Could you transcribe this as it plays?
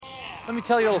Let me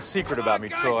tell you a little secret about me,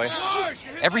 Troy.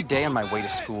 Every day on my way to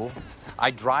school, I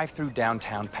drive through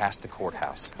downtown past the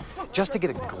courthouse just to get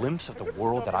a glimpse of the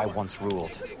world that I once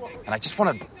ruled. And I just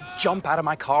want to jump out of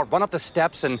my car, run up the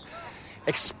steps, and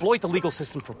exploit the legal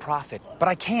system for profit. But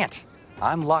I can't.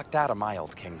 I'm locked out of my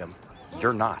old kingdom.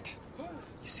 You're not. You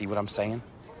see what I'm saying?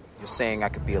 You're saying I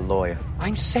could be a lawyer.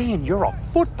 I'm saying you're a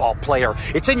football player.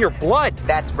 It's in your blood.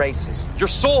 That's racist. Your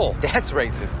soul. That's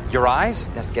racist. Your eyes.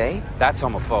 That's gay. That's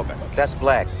homophobic. That's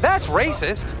black. That's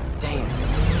racist. Damn.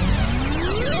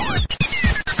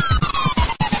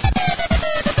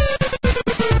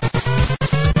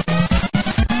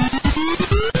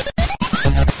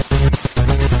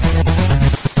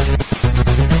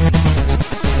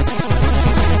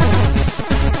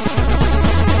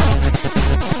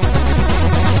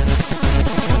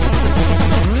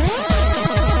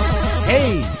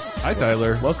 Hi,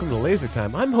 Tyler. Welcome to Laser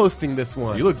Time. I'm hosting this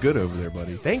one. You look good over there,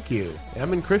 buddy. Thank you.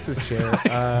 I'm in Chris's chair.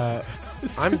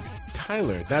 I'm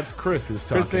Tyler. That's Chris who's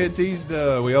talking. Chris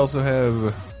Antista. We also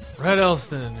have Red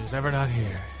Elston, who's never not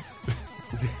here.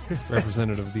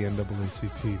 Representative of the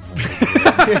NAACP.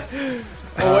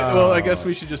 well, I guess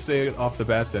we should just say it off the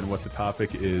bat then what the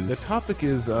topic is. The topic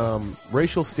is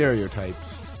racial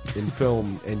stereotypes in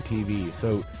film and TV.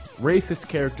 So racist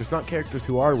characters, not characters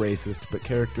who are racist, but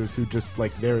characters who just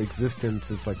like their existence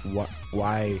is like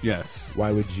why? Yes.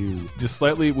 Why would you? Just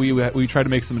slightly, we tried to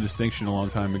make some distinction a long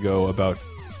time ago about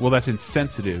that's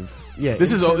insensitive. Yeah,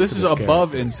 this is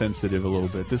above character. Insensitive a little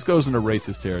bit. This goes into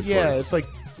racist territory. Yeah, it's like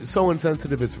so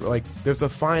insensitive. It's like there's a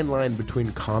fine line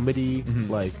between comedy,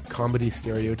 like comedy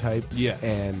stereotypes, yes,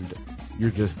 and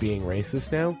you're just being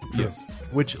racist now. Yes,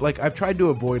 which like I've tried to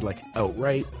avoid like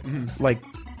outright, like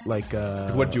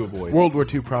what'd you avoid? World War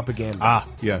II propaganda. Ah,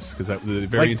 yes, because the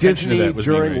very like intention Disney of that was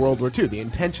during World War II. The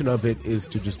intention of it is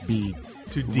to just be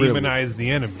to demonize the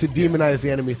enemy. To demonize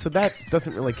the enemy. So that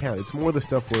doesn't really count. It's more the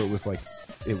stuff where it was like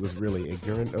it was really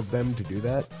ignorant of them to do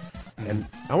that. And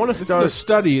I want to start. This is a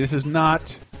study. This is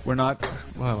not. We're not.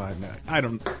 Well, I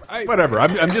don't. Whatever.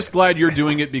 I'm just glad you're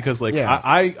doing it because, like, Yeah.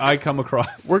 I come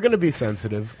across. We're going to be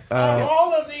sensitive.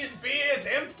 all of these beers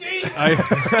empty?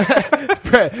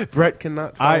 Brett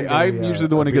cannot. Find I'm usually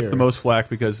the one who gets the beer. most flack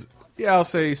because I'll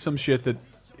say some shit that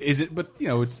isn't. But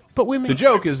it's. But we make the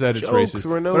joke is that it's jokes. racist.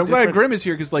 We're no but I'm glad different. Grim is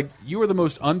here because like you are the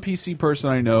most un-PC person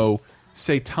I know.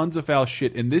 Say tons of foul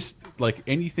shit, and this like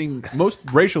anything. Most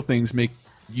racial things make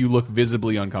you look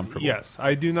visibly uncomfortable. Yes,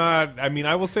 I do not. I mean,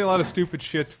 I will say a lot of stupid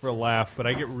shit for a laugh, but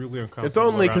I get really uncomfortable. It's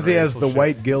only because he has the shit.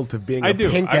 white guilt of being I a do.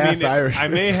 pink-ass Irish. I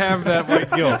may have that white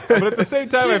guilt, but at the same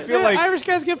time, I feel like Irish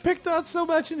guys get picked on so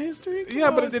much in history.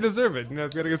 yeah, but they deserve it.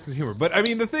 I've got to get some humor. But I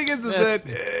mean, the thing is that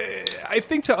I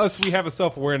think to us we have a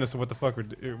self awareness of what the fuck what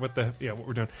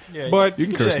we're doing. Yeah, but you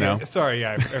can curse now. Sorry,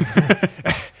 yeah.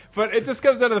 But it just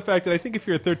comes down to the fact that I think if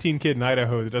you're a 13 kid in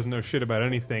Idaho that doesn't know shit about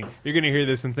anything, you're going to hear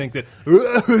this and think that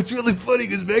it's really funny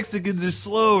because Mexicans are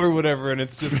slow or whatever, and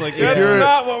it's just like that's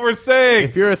not what we're saying.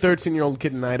 If you're a 13-year-old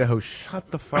kid in Idaho, shut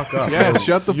the fuck up. Yeah,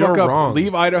 shut the You're fuck up. wrong.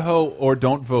 Leave Idaho or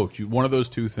don't vote. One of those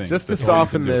two things. Just to That's all you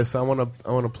soften can do. this, I want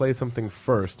to play something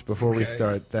first before we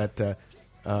start. That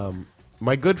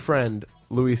my good friend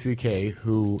Louis C.K.,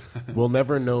 who will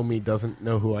never know me, doesn't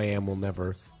know who I am, will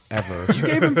never ever. You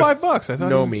gave him $5. I thought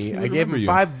know he me. would I gave him remember you.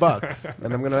 $5,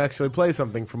 and I'm going to actually play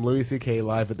something from Louis C.K.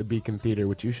 live at the Beacon Theater,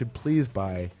 which you should please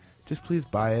buy. Just please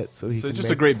buy it so he So can. it's just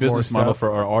make a great more business model stuff.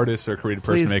 for our artists or creative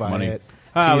person Please to make buy money. it.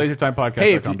 Please. LaserTimePodcast.com.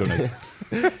 Hey, if donate.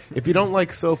 If you don't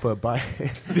like SOPA, buy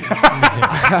it.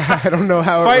 I don't know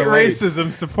how Fight it relates.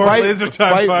 racism, support Fight, Laser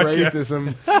Time fight Podcast.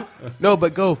 racism. No,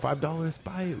 but go $5.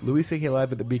 Buy it. Louis C.K.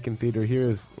 live at the Beacon Theater. Here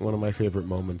is one of my favorite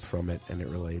moments from it, and it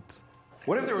relates.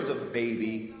 What if there was a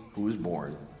baby who was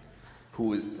born,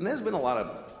 and there's been a lot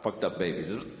of fucked up babies.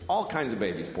 There's all kinds of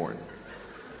babies born.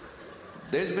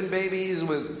 There's been babies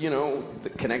with,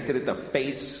 connected at the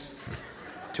face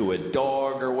to a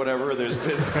dog or whatever. There's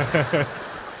been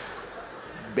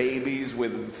babies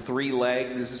with 3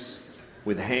 legs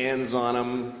with hands on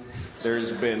them.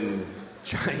 There's been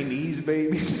Chinese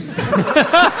babies.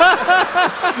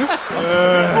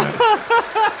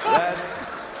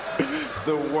 That's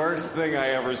the worst thing I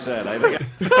ever said. I think.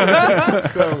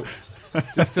 So,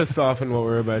 just to soften what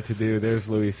we're about to do, there's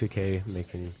Louis C.K.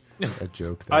 making a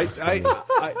joke. That was funny.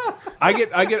 I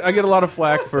get a lot of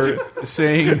flack for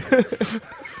saying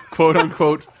quote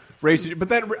unquote racist,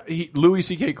 but Louis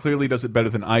C.K. clearly does it better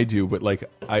than I do. But like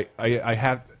I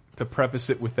have to preface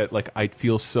it with that, like I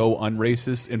feel so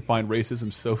unracist and find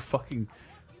racism so fucking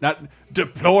not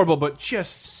deplorable, but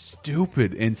just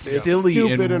stupid and silly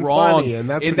stupid and and wrong. funny, and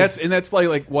that's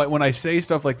like when I say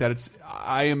stuff like that,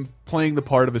 I am playing the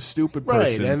part of a stupid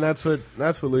person. Right, and that's what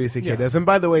Louis C.K. does. And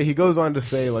by the way, he goes on to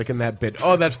say, like in that bit,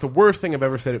 "Oh, that's the worst thing I've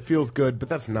ever said. It feels good," but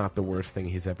that's not the worst thing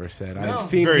he's ever said. I've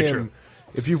seen Very him. true.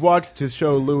 If you've watched his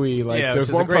show, Louis, like Yeah, there's which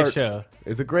is one a great part. show.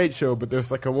 It's a great show, but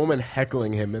there's like a woman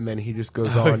heckling him, and then he just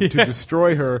goes on to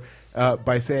destroy her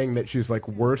by saying that she's like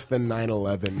worse than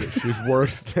 9/11. That she's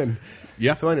worse than.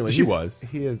 Yeah, So anyway, she was.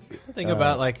 He is. Think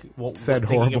about like said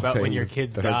thinking horrible about when your things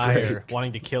kids that are die or great.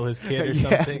 wanting to kill his kid or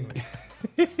Yeah. something.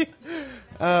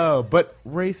 Oh, but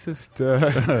racist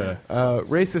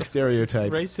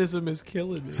stereotypes. Racism is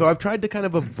killing me. So I've tried to kind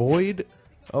of avoid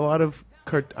a lot of.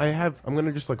 I'm going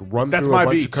to just like run That's through my a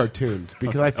bunch beach. of cartoons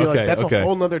because I feel Okay, like that's okay. a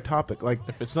whole nother topic. Like,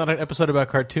 If it's not an episode about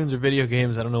cartoons or video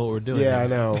games, I don't know what we're doing. yeah, I here.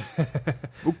 know.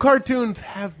 Well, cartoons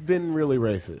have been really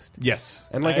racist. Yes.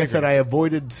 And like I I said, agree. I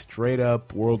avoided straight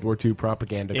up World War II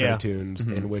propaganda Yeah. cartoons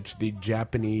in which the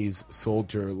Japanese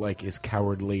soldier like is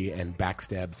cowardly and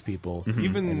backstabs people.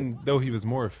 Even though he was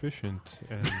more efficient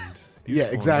and Yeah, useful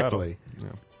in exactly.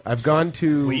 battle. I've gone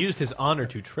to We used his honor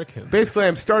to trick him. basically.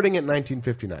 I'm starting at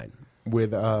 1959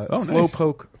 with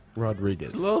Slowpoke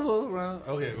Rodriguez, Okay.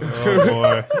 Oh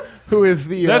boy, who is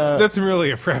the that's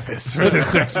really a preface for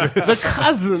this next bit. the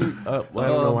cousin. Well, I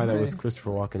don't know why that was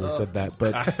Christopher Walken who said that,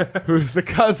 but who's the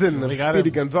cousin of We got Speedy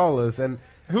him. Gonzalez? And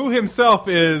Who himself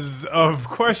is of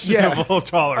questionable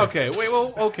tolerance. Okay. Wait.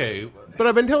 Well. Okay. but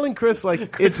I've been telling Chris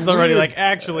like It's already weird. like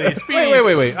actually.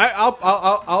 Wait.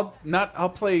 I'll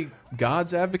play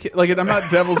God's advocate. Like I'm not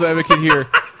devil's advocate here.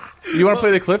 You want to play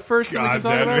the clip first? and we can God's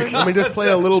talk about it? advocate. Let me just play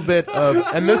a little bit of,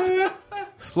 and this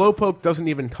Slowpoke doesn't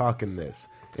even talk in this.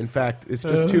 In fact, it's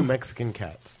just two Mexican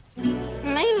cats.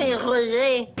 Maybe,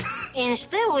 Jose,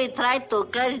 instead we try to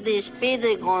catch the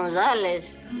Speedy Gonzalez,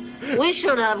 we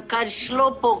should have caught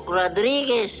Slowpoke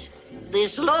Rodriguez, the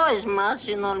slowest mouse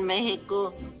in all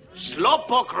Mexico.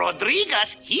 Slowpoke Rodriguez,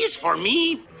 he's for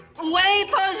me. Wait,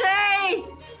 Jose!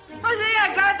 Jose,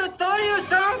 I got to tell you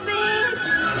something.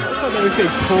 I thought they would say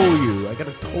 "toll you." I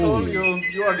gotta toll you.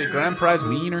 You are the grand prize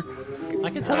wiener.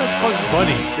 I can tell that's Bugs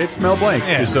Bunny. It's Mel Blanc.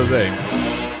 Yeah. Just Jose. Oh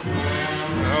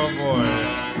boy.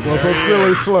 Slowpoke's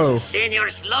really slow. Senor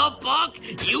Slowpoke,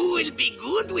 you will be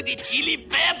good with the chili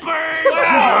peppers.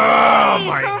 Oh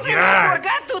my Something God. I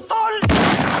forgot to tell.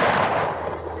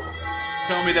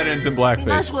 Tell me that ends in That's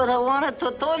blackface. what I wanted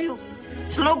to tell you.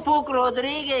 Slowpoke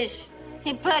Rodriguez,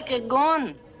 he pack a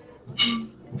gun.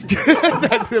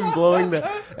 That's him blowing the.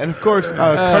 And of course,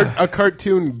 a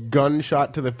cartoon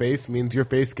gunshot to the face means your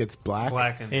face gets black.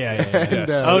 Blackened. Yeah. And,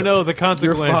 Oh no, the you're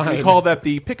consequence. fine. We call that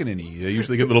the pickaninny. They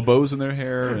usually get little bows in their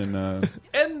hair and.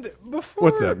 And before,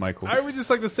 What's that, Michael? I would just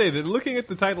like to say that looking at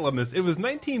the title on this, it was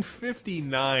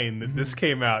 1959 that this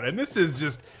came out, and this is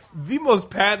just the most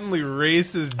patently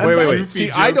racist, Wait. goofy See,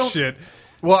 joke I don't. shit.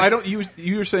 Well, I don't.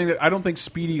 You were saying that I don't think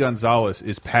Speedy Gonzalez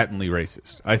is patently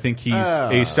racist. I think he's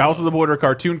a south of the border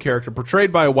cartoon character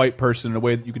portrayed by a white person in a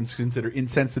way that you can consider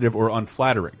insensitive or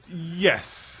unflattering.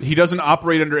 Yes. He doesn't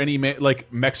operate under any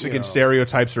like Mexican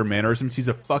stereotypes or mannerisms. He's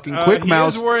a fucking quick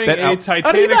mouse. He is wearing that a out-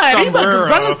 Titanic Arriba, sombrero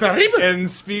Gonzalez, arriba. and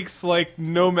speaks like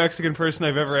no Mexican person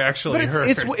I've ever actually But heard.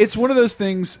 it's one of those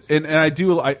things, and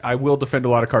I will defend a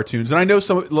lot of cartoons, and I know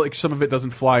some of it doesn't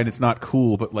fly and it's not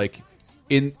cool, but like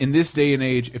in this day and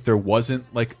age, if there wasn't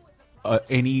like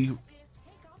any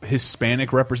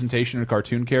Hispanic representation in a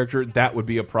cartoon character, that would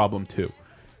be a problem too.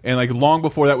 And like long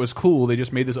before that was cool, they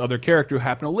just made this other character who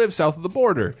happened to live south of the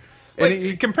border. And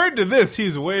Like, compared to this,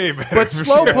 he's way better. but for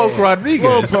Slowpoke sure.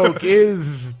 Rodriguez, Slowpoke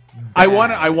is. I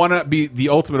want to be the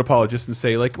ultimate apologist and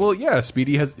say like, well, yeah,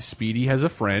 Speedy has a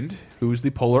friend who's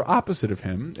the polar opposite of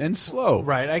him and slow.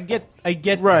 Right, I get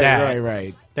Right, that.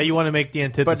 right. That you want to make the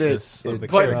antithesis of the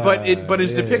it's- But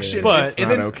his yeah, depiction. But- and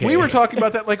not then okay. we were talking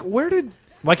about that. Like,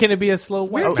 why can't it be a slow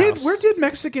white mouse? where did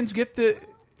Mexicans get the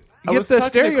I was the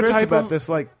talking to Chris stereotype about of this.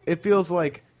 Like, it feels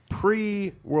like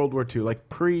pre World War II, like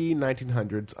pre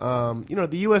 1900s. You know,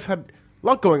 the U.S. had a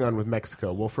lot going on with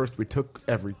Mexico. Well, first we took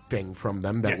everything from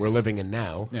them that Yes. we're living in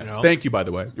now. Yes. know? Thank you, by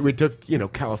the way. We took,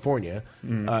 California.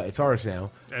 It's ours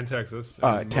now. And Texas.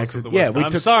 and most Texas. of the Yeah, West we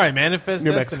I'm took sorry, manifest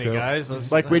New destiny, Mexico. guys.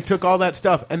 Let's- Like, we took all that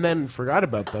stuff and then forgot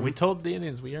about them. we told the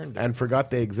Indians we earned it. and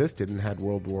forgot they existed and had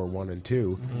World War I and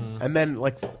II. And then,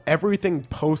 like, everything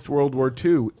post World War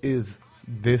II is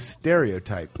this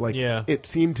stereotype. Like, Yeah. it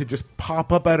seemed to just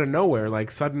pop up out of nowhere. Like,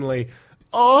 suddenly,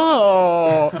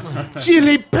 oh,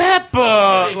 chili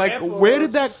pepper. Like, where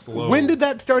did that? When did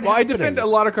that start? Well, I happening? defend a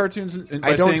lot of cartoons by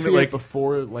I don't saying see that, like, it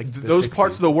before like those 60s.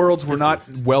 parts of the worlds were not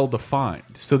well defined.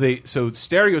 So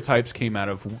stereotypes came out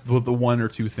of the one or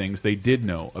two things they did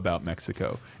know about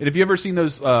Mexico. And if you ever seen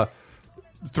those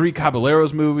Three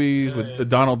Caballeros movies with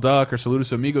Donald Duck or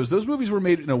Saludos Amigos, those movies were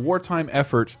made in a wartime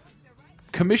effort,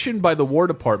 commissioned by the War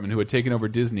Department, who had taken over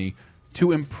Disney,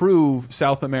 to improve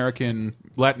South American,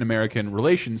 Latin American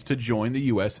relations to join the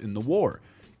U.S. in the war.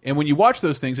 And when you watch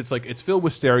those things, it's like it's filled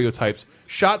with stereotypes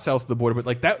shot south of the border. But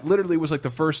like that literally was like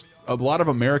a lot of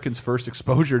Americans' first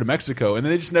exposure to Mexico, and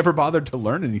then they just never bothered to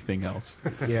learn anything else.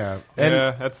 Yeah,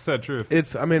 yeah, that's the sad truth.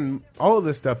 It's, I mean, all of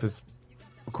this stuff is,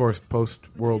 of course, post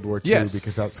World War II, Yes.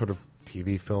 because that's sort of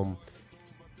TV film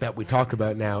that we talk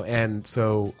about now, and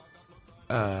so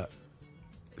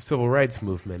civil rights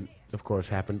movement, of course,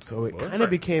 happened. So it kind of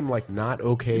became like not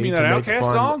okay You mean to that make Outkast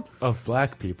fun song? of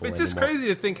black people. It's just anymore. crazy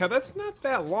to think how that's not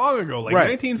that long ago. Like Right.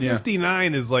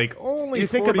 1959 is like only You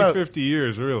think 40, about- 50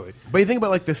 years, really. But you think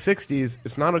about like the 60s,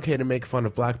 it's not okay to make fun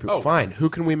of black people. Oh. Fine, who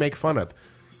can we make fun of?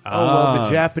 Oh, well, the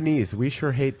Japanese. We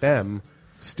sure hate them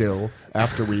still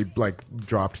after we like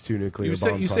dropped 2 nuclear bombs. You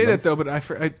on say them. that though, but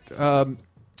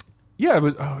yeah, it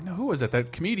was. Oh no, who was that?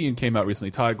 That comedian came out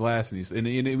recently, Todd Glass,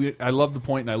 and I love the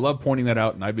point, and I love pointing that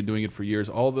out, and I've been doing it for years.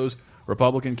 All those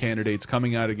Republican candidates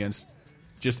coming out against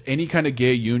just any kind of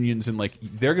gay unions, and like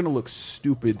they're going to look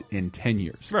stupid in 10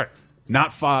 years, Right.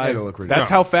 Not 5. It'll look ridiculous. That's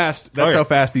how fast. That's Oh, yeah. how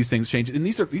fast these things change. And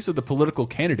these are the political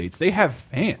candidates. They have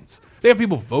fans. They have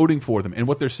people voting for them, and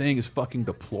what they're saying is fucking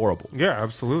deplorable. Yeah,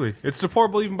 absolutely. It's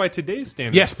deplorable even by today's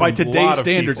standards. Yes, by from a lot today's of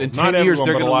standards, people. in Not 10 years everyone,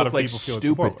 they're but going a to lot look of like people feel it's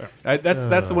stupid. deplorable.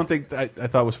 That's the one thing I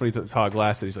thought was funny. Todd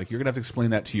Glass said, he's like, you're going to have to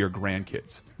explain that to your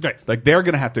grandkids. Right. Like they're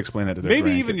going to have to explain that to their Maybe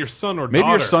grandkids. even your son or maybe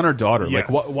your daughter. son or daughter. Yes.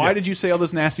 Like, why Yeah. did you say all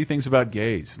those nasty things about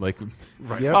gays? Like,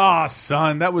 Right. Yep.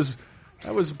 son, that was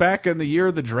back in the year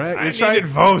of the drag. I needed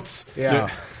votes. Yeah.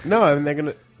 No, I mean they're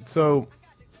gonna. So,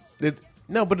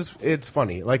 no, but it's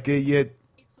funny. Like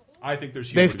I think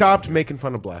there's. they stopped making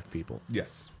fun of black people.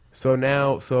 Yes. So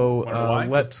now,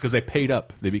 let's Because they paid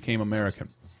up. They became American.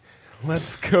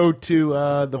 let's go to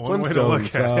the One way to look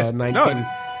Flintstones, at it.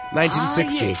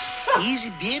 1960. yes. He's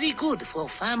very good for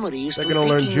families. They're to gonna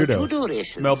learn taking judo.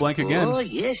 lessons. Mel Blanc again. Oh,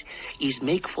 yes. He's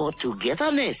make for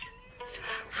togetherness.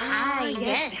 Ah,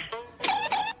 yes.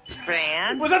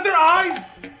 Friend. Was that their eyes?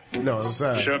 No, it was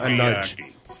a nudge.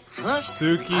 First,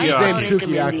 Sukiyaki. I His am name's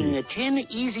recommending Sukiyaki. a 10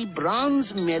 easy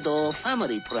bronze medal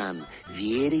family plan.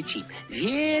 Very cheap.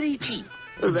 Very cheap.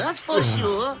 That's for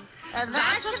sure.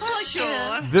 That's for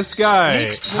sure. This guy,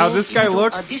 Next, how move this guy into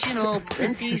looks. Additional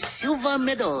 20 silver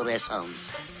medal rations.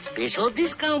 Special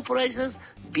discount prices.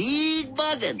 Big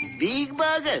bargain. Big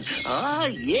bargain. Ah,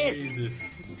 yes.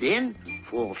 Then,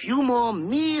 for a few more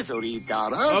measly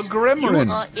dollars, A gremlin.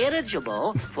 you are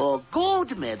eligible for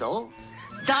gold medal,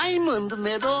 diamond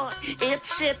medal,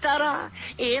 etc.,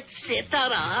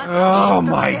 etc. Oh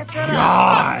my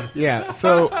God! Yeah.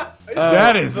 So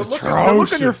That is The look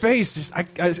atrocious. on your face, just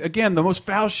again, the most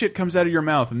foul shit comes out of your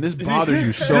mouth, and this bothers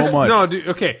you so This- much. No, dude.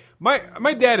 Okay,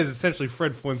 my dad is essentially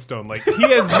Fred Flintstone. Like he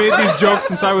has made these jokes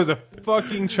since I was a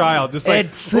fucking child. Just like,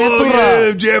 oh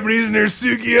yeah, Japanese and their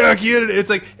sukiyaki. And it's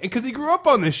like because he grew up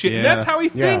on this shit, and Yeah. that's how he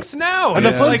thinks now. And And the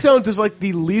it's like, Flintstones is like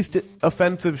the least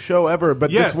offensive show ever.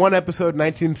 But Yes. this one episode,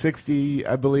 1960,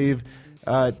 I believe,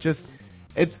 just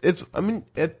it's. I mean,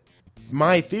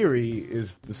 my theory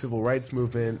is the civil rights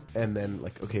movement, and then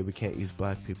like, okay, we can't use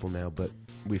black people now, but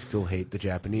we still hate the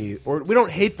Japanese, or we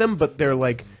don't hate them, but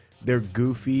they're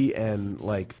goofy and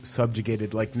like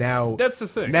subjugated. Like now, That's the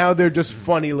thing. Now they're just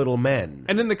funny little men.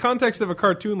 and in the context of a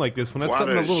cartoon like this, when that's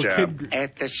something a little kid.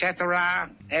 Etc.,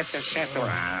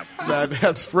 etc.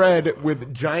 That's Fred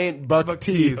with giant buck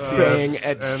teeth saying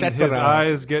and his etc.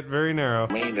 eyes get very narrow.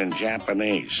 Made in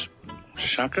Japanese.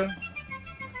 Sucker?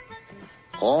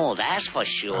 Oh, that's for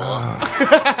sure.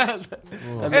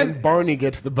 And then Barney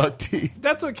gets the buck teeth.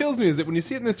 That's what kills me is that when you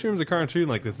see it in the terms of cartoon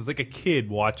like this, it's like a kid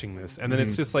watching this, and then Mm-hmm.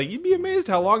 it's just like you'd be amazed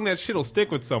how long that shit'll stick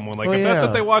with someone. Like Oh, if that's yeah.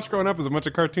 what they watch growing up is a bunch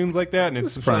of cartoons like that, and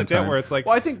it's shit prime like that time. where it's like,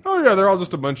 Well, I think- oh yeah, they're all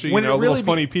just a bunch of When it little really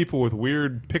funny people with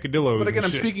weird picadillos. But again, and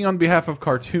I'm shit. speaking on behalf of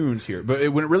cartoons here.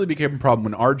 But when it really became a problem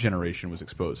when our generation was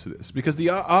exposed to this, because the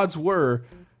odds were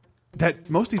that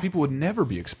most of these people would never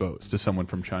be exposed to someone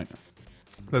from China.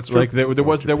 That's true. Like there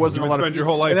wasn't You a would lot of spend your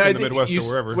whole life and in I the think Midwest you- or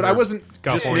wherever. But I wasn't just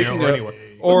California making or a anywhere.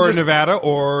 Or just Nevada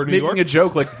or New making York. a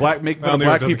joke like making fun Well, of New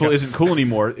York black doesn't people count. isn't cool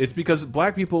anymore. It's because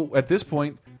black people at this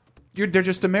point they're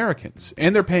just Americans,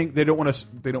 and they're paying. They don't want to.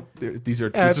 They don't. These are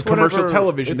this is it's commercial whatever-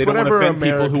 television. it's They don't want to whatever offend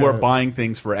people who are America- buying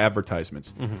things for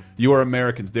advertisements. You are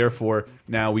Americans, therefore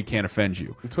now we can't offend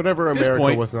you. It's whatever At this America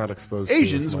point, was not exposed to.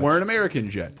 Asians as much. weren't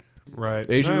Americans yet. Right.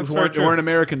 Asians No, it's very weren't true.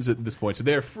 Americans at this point, so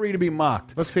they're free to be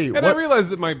mocked. Let's see. And I realize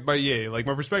that my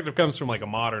perspective comes from like a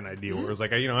modern idea, where it's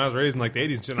like I was raised in like the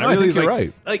 80s, and No, I I really think you're like,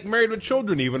 right. like Married with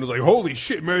Children even was like, holy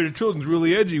shit, Married with Children's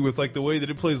really edgy with like the way that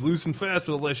it plays loose and fast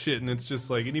with all that shit, and it's just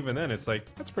like, and even then it's like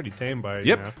that's pretty tame by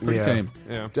Pretty tame.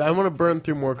 Yeah. I want to burn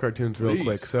through more cartoons real Please.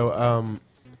 quick. So,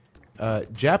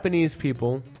 Japanese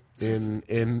people in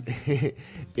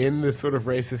in this sort of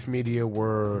racist media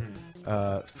were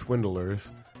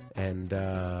swindlers and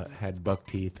had buck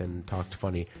teeth and talked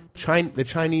funny. The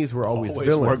Chinese were always Always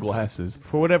villains wore glasses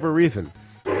for whatever reason.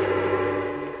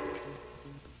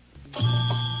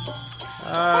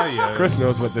 Yeah. Chris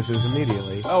knows what this is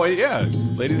immediately. Oh yeah,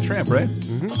 Lady the Tramp, right?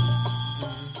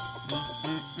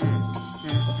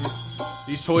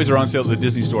 These toys are on sale at the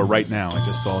Disney Store right now. I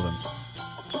just saw them.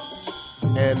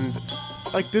 And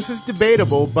like this is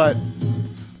debatable, but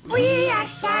We are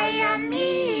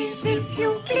Siamese, if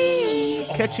you please.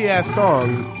 catchy ass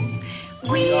song.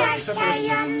 We are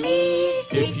Siamese,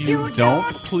 If you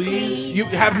don't, please, you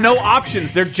have no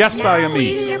options. They're just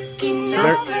Siamese.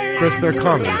 They're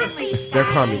communists. They're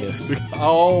communists.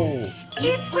 Oh.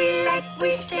 If we like,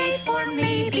 we stay for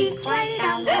maybe quite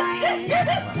a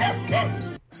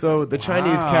while. So the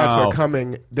Chinese cats Wow. are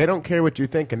coming. They don't care what you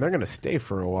think, and they're going to stay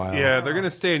for a while. Yeah, they're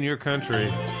gonna stay in your country.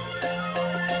 I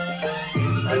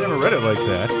never read it like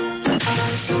that.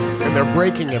 And they're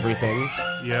breaking everything.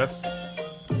 Yes.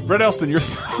 Brett Elston, your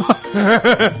thoughts?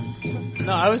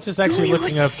 No, I was just actually You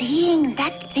looking were up. seeing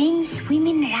that thing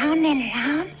swimming round and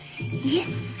round? Yes.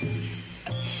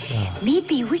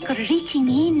 Maybe we could reaching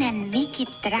in and make it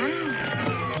drown.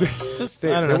 Just,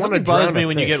 They- I don't they know. wanna Something bothers drown me a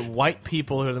when you fish. get white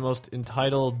people who are the most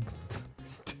entitled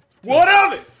What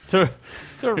of it?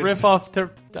 to riff off to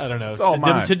I don't know all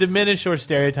mine. to diminish or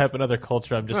stereotype another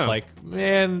culture. I'm just Yeah. like,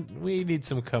 man, we need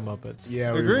some comeuppance.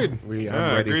 Yeah, Agreed. I'm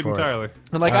ready agreed for entirely. it.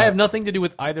 And like I have nothing to do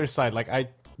with either side. Like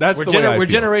That's we're the way I we're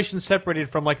feel. generations separated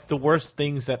from like the worst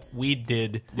things that we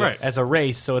did Right. as a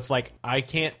race. So it's like I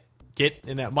can't get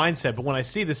in that mindset. But when I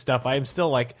see this stuff, I am still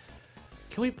like,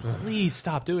 can we please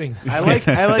stop doing that? I like.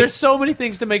 There's so many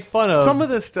things to make fun of. Some of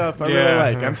this stuff I really Yeah.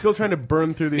 like. I'm still trying to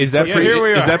burn through these. Is that Yeah, pre? here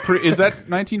we Is are. that pre? Is that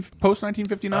post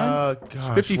 1959?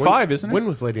 gosh, 55, when, isn't it? When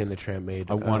was Lady and the Tramp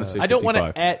made? I want to say. I don't want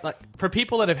 55. to add like for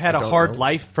people that have had a don't hard know.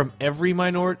 life from every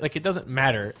minority. Like it doesn't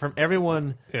matter from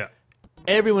everyone. Yeah.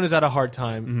 Everyone has had a hard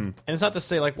time, Mm-hmm. and it's not to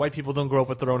say like white people don't grow up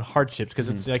with their own hardships because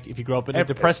it's like if you grow up in a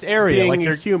depressed area, Being like a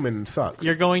you're human sucks.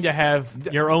 you're going to have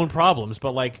your own problems.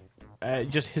 But like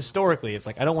just historically, it's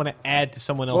like I don't want to add to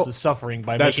someone else's suffering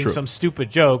by that's making true. some stupid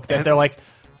joke that they're like.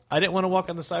 I didn't want to walk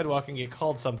on the sidewalk and get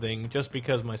called something just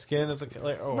because my skin is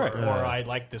or I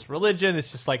like this religion.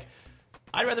 It's just like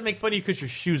I'd rather make fun of you because your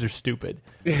shoes are stupid,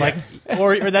 like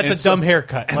or that's a dumb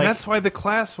haircut. And like, that's why the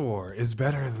class war is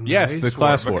better than Yes, the the race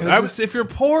class war. Because it's- if you're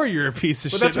poor, you're a piece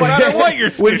of shit. That's no matter what your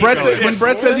when skin Brett color says, when is.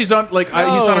 Brett says he's on like he's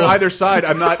not on either side.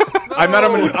 I'm not. I'm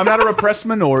not a repressed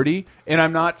minority, and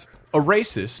I'm not a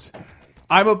racist.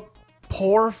 I'm a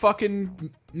poor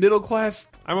fucking middle class.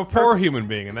 I'm a poor human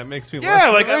being, and that makes me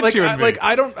Yeah, less like than a rich human being.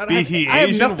 I don't. Be he I have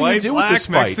Asian, nothing white, to do black, with this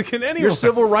fight. Mexican, anyone. Your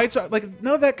civil rights are like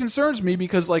none of that concerns me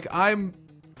because like I'm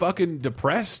fucking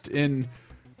depressed and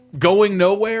going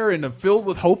nowhere and filled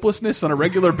with hopelessness on a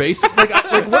regular basis.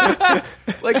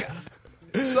 Like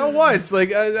so what? It's like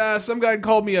some guy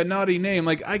called me a naughty name.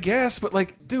 Like I guess, but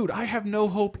like, dude, I have no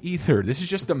hope either. This is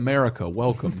just America.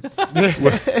 Welcome,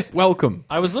 welcome.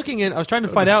 I was looking in. I was trying to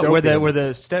find out where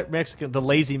dystopian. the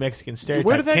lazy Mexican stereotype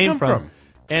Where did that came come from?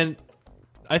 and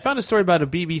I found a story about a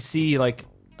BBC. Like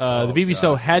the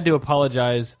BBC had to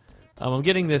apologize. I'm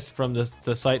getting this from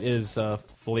the site is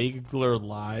Flagler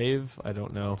Live. I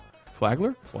don't know.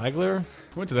 Flagler? Flagler.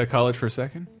 Went to that college for a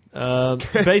second.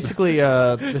 Basically,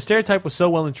 the stereotype was so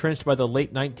well entrenched by the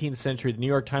late 19th century, the New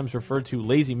York Times referred to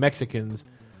lazy Mexicans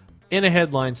in a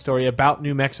headline story about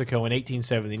New Mexico in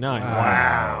 1879.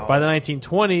 Wow. By the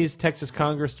 1920s, Texas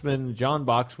Congressman John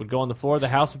Box would go on the floor of the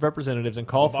House of Representatives and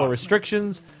call for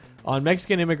restrictions on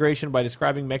Mexican immigration by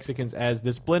describing Mexicans as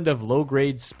this blend of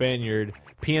low-grade Spaniard,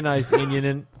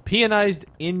 pianized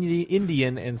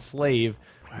Indian and slave,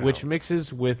 which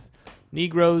mixes with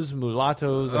Negroes,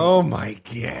 mulattoes, and, oh my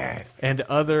god! and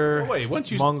other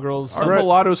mongrels. Are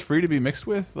mulattoes free to be mixed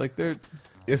with? Like they're.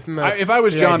 Isn't that If I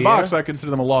was the John idea? Box, I consider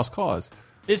them a lost cause.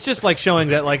 It's just like showing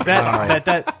that, like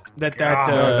that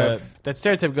that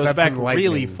stereotype goes that's back enlightening.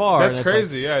 really far. That's and it's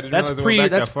crazy. Yeah, I didn't that's realize it went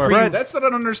back that's that far. Brett, that's what I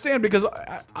don't understand because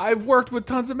I've worked with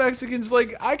tons of Mexicans.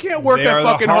 Like I can't work They that are the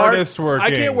fucking hard. hardest working. I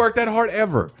can't work that hard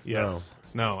ever. Yes.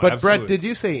 No, But absolutely. Brett, did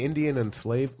you say Indian and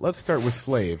slave? Let's start with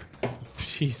slave.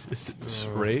 Jesus.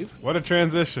 Brave? What a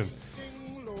transition.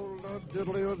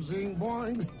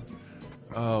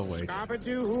 Oh wait.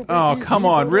 Oh come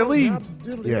on, really?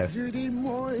 Yes.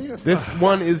 This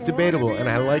one is debatable, and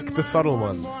I like the subtle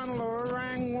ones.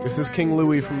 This is King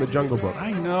Louie from the Jungle Book.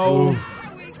 I know.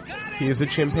 He is a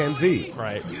chimpanzee.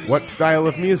 Right. What style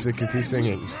of music is he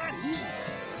singing?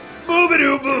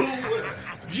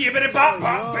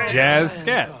 Jazz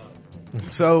scat.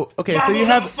 So okay, so you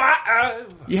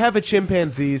have a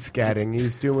chimpanzee scatting.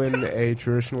 He's doing a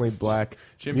traditionally black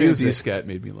Chimpanzee music. scat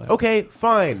made me laugh. Okay,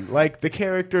 fine. Like the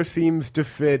character seems to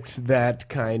fit that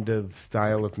kind of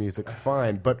style of music.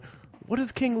 Fine, but what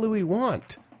does King Louie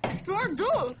want? Sure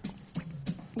do.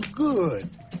 Good.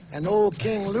 And old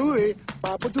King Louie,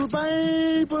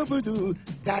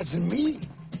 that's me,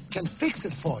 can fix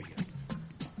it for you.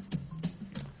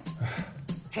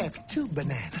 Have 2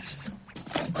 bananas.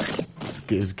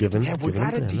 Is given. Have we given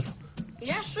got a deal? bananas.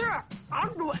 Yes, sir.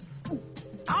 I'll do it.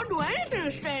 I'll do anything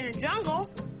to stay in the jungle.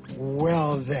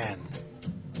 Well then,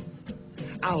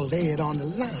 I'll lay it on the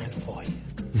line for you.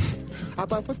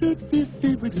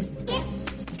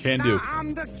 Can do. Now,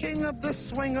 I'm the king of the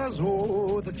swingers,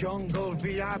 oh, the jungle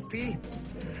VIP.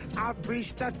 I've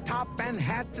reached the top and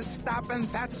had to stop, and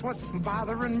that's what's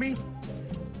bothering me.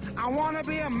 I want to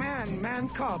be a man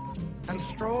cub, and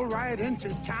stroll right into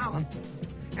town.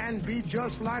 And be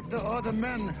just like the other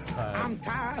men. I'm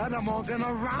tired of walking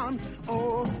around.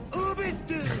 Oh,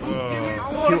 ooby-doo.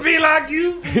 I want to be like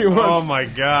you. He wants, Oh my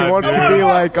God. he wants dude. to be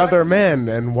like other men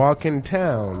and walk in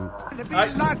town. to be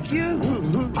like you.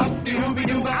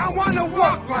 I want to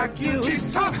walk like you.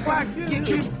 Talk like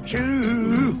you.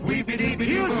 True.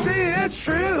 You see it's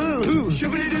true.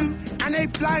 An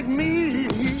ape like me. A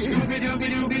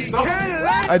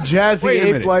jazzy Wait a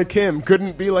ape minute. like him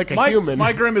couldn't be like a human.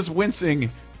 My Grimm is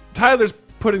wincing. Tyler's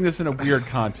putting this in a weird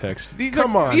context. These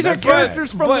Come are, on, these are that's characters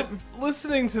from. But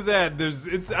listening to that,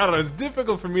 it's I don't know. It's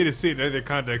difficult for me to see it in other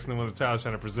context than what the child's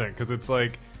trying to present because it's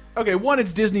like Okay, one,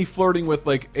 it's Disney flirting with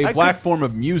like a black form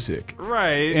of music,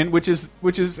 right? And which is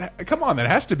come on, that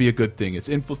has to be a good thing. It's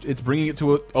bringing it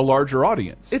to a larger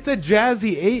audience. It's a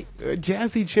jazzy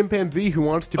chimpanzee who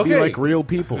wants to be like real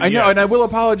people. I know, and I will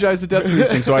apologize to death for these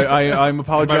things. So I'm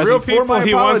apologizing By real for people, my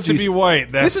he wants to apologies. be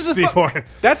white. That's This is the point.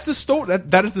 That's the story.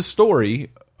 That is the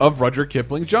story of Rudyard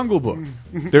Kipling's Jungle Book.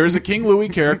 There is a King Louie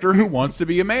character who wants to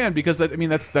be a man because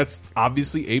that's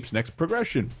obviously Ape's next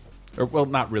progression. Or, well,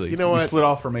 not really. You know We what? split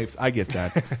off from Apes. I get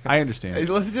that. I understand.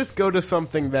 Let's just go to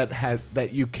something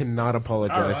that you cannot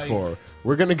apologize All right. for.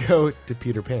 We're gonna go to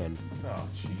Peter Pan.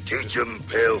 Teach 'em,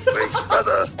 pale-faced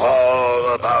brother,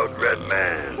 all about Red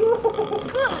Man.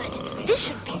 Good. This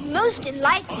should be most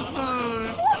enlightening.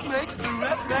 What makes the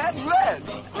Red Man red?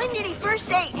 When did he first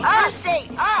say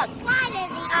ugh? Why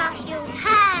does he ask you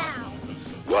how?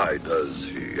 Why does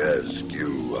he ask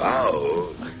you how?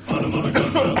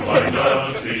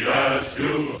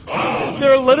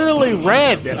 They're literally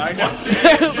red. I know.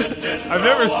 I've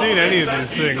never seen any of these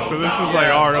things, so this is like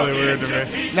all really weird to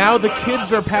me. Now the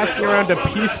kids are passing around a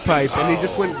peace pipe, and he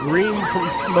just went green from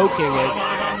smoking it.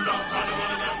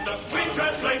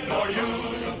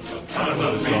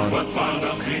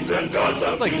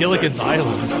 Sounds like Gilligan's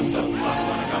Island.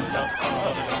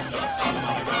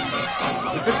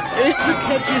 It's a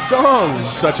catchy song.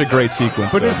 Such a great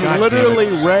sequence. But though. it's God damn literally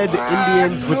it. red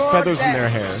Indians with feathers in their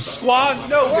hair. Squad,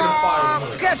 no,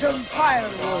 get him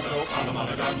fired. Get him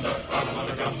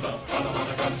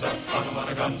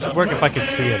fired. It'd work if I could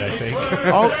see it, I think.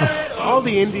 all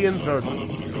the Indians are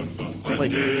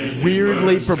like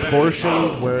weirdly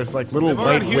proportioned, where it's like little They've all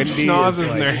white got huge windy.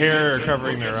 schnozzes in their hair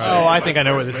covering their eyes. Oh, I think I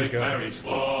know where this is going.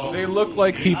 They look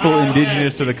like people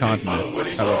indigenous to the continent.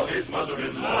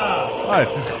 What?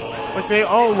 But they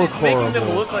all look It's horrible. making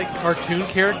them look like cartoon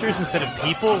characters instead of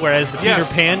people, whereas the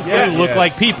Yes. Peter Pan Yes. look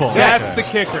like people. That's the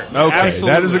kicker. Okay, Absolutely.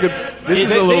 that is a good. This is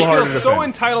They a little harder feel to so defend.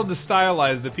 entitled to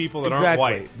stylize the people that aren't Exactly.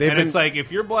 white. They've And been- it's like,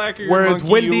 if you're black or you're Whereas monkey,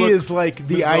 you Wendy look is like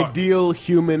the bizarre. ideal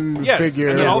human Yes, figure.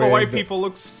 and then all the with- white people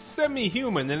look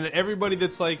semi-human, and then everybody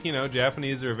that's like,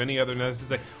 Japanese or of any other ness is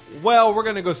like, well, we're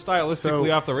going to go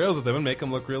stylistically off the rails with them and make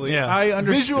them look really Yeah. I understand.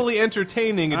 visually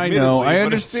entertaining. I know. I admittedly,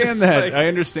 but it's understand just that. like- I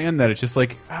understand that. It's just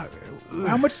like,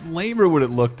 how much lamer would it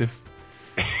look if?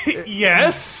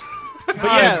 Yes.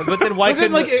 but then why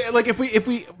couldn't like if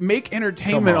we make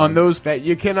entertainment on those that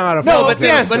you cannot afford? No, but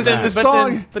this.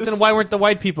 then why weren't the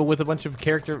white people with a bunch of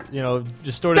character,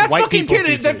 distorted that white fucking people?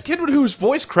 kid, that kid whose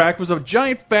voice cracked was a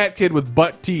giant fat kid with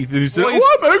butt teeth, and he said, Well,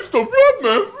 "Oh, I'm extra red,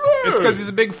 man." It's because he's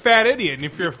a big fat idiot, and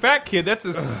if you're a fat kid, that's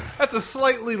a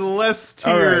slightly less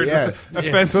tiered,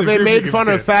 offensive. So they group made you fun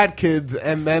can of pick. fat kids,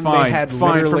 and then Fine, they had fine.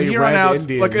 From literally here on red out,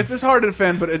 Indians. like, it's this hard to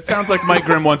defend, but it sounds like Mike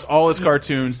Grimm wants all his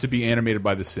cartoons to be animated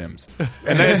by The Sims,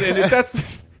 and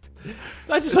that's.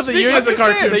 I just love that Speaking you're, as a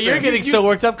cartoon that you're fan, getting so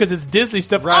worked up because it's Disney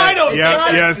stuff. Right. I don't. Yep,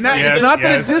 God, yes, It's not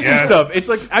that it's Disney stuff. It's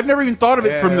like I've never even thought of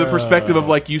it from the perspective of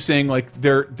like you saying like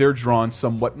they're drawn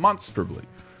somewhat monstrably.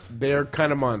 They're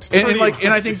kind of monsters,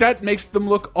 and I think that makes them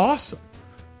look awesome.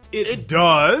 It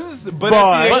does, but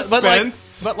at the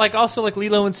expense. But also like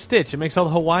Lilo and Stitch, it makes all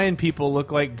the Hawaiian people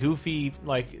look like goofy,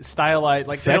 like stylized,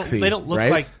 like sexy. They don't look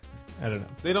right? like. I don't know.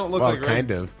 They don't look well, like kind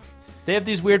of. They have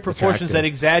these weird proportions that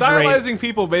exaggerate. Stylizing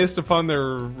people based upon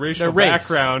their racial race.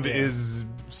 background is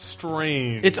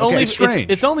strange. It's only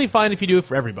it's only fine if you do it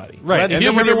for everybody, right? If And you then do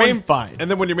it when for your everyone, main fine.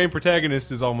 and then when your main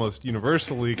protagonist is almost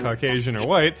universally Caucasian or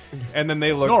white, and then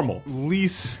they look normal,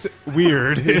 least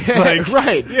weird. It's like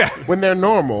right, yeah, when they're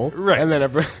normal, right? And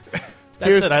then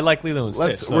That's it. I like Lilo and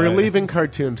Stitch. We're leaving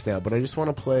cartoons now, but I just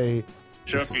want to play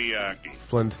Chucky-Yaki.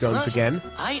 Flintstones again.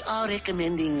 I are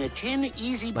recommending 10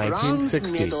 easy bronze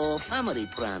 1960. medal family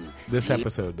plan. This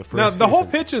episode, the first Now, the whole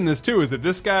season. pitch in this, too, is that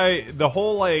this guy, the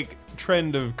whole, like,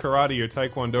 trend of karate or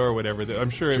taekwondo or whatever, that I'm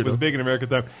sure it was big in America at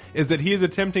the time, is that he is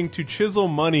attempting to chisel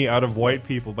money out of white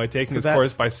people by taking his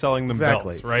course by selling them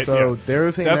belts, right? So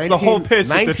there's a that's the whole pitch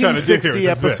that they're trying to do here 1960 with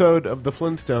this bit. episode of the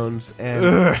Flintstones,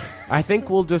 and I think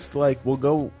we'll just, we'll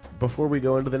go, before we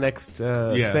go into the next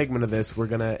segment of this, we're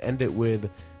going to end it with,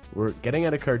 we're getting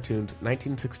out of cartoons,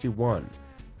 1961,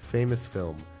 famous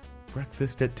film,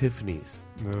 Breakfast at Tiffany's.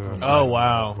 Oh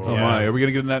wow! Oh my! Are we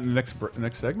gonna get in that in the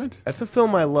next segment? That's a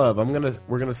film I love.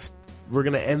 We're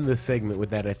gonna end this segment with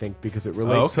that, I think, because it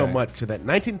relates so much to that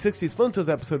 1960s Flintstones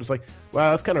episode. It's like, wow,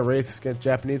 that's kind of racist against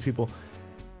Japanese people.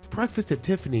 Breakfast at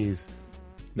Tiffany's.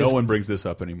 No one brings this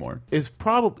up anymore. Is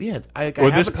probably or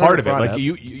this part of it. Like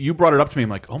you brought it up to me. I'm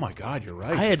like, oh my god, you're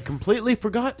right. I had completely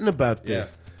forgotten about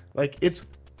this. Like it's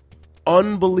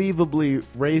unbelievably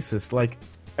racist. Like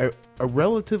a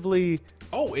relatively.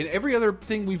 Oh, and every other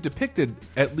thing we've depicted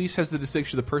at least has the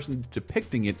distinction the person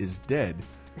depicting it is dead.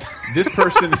 This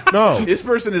person, this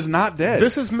person is not dead.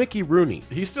 This is Mickey Rooney.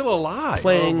 He's still alive.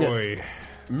 Playing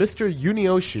Mr.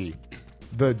 Yunioshi,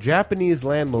 the Japanese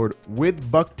landlord with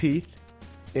buck teeth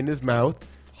in his mouth.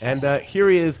 And here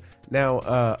he is now,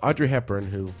 Audrey Hepburn,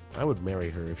 who I would marry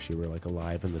her if she were like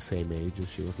alive and the same age as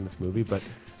she was in this movie. But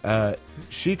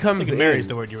she comes in. Marry is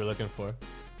the word you were looking for.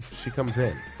 She comes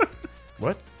in.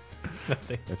 What?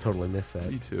 Nothing. I totally missed that.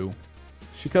 Me too.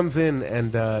 She comes in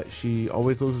and she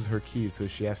always loses her keys, so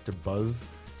she has to buzz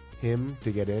him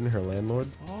to get in, her landlord.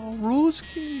 Oh, rules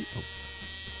key.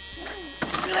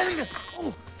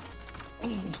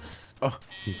 Oh,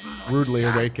 he's rudely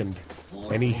awakened,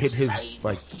 and he hit his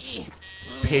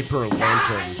paper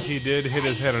lantern. He did hit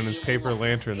his head on his paper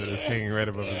lantern that is hanging right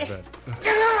above his bed.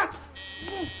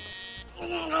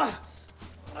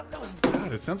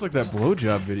 God, it sounds like that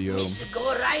blowjob video.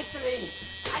 Go right through.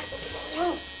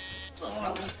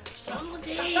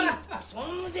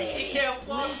 Someday. You can't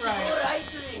walk right.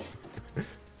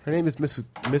 Her name is Miss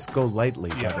Golightly,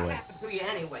 by the way.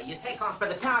 Anyway, you take off for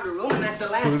the powder room, and that's the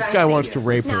last So this I guy see wants you. to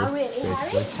rape her, Now, really,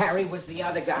 basically. Harry was the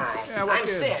other guy. Yeah, what I'm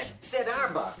kid? Sid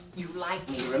Arbuck. You like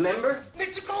me, remember?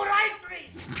 Mr. Go right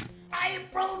through. I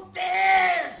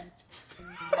protest.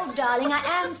 Oh, darling, I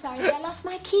am sorry. I lost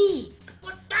my key.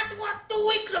 But that was 2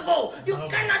 weeks ago. You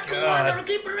cannot go on and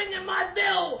keep ringing my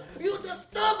bell. You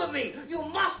disturb me. You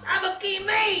must have a key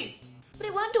made. But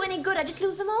it won't do any good. I just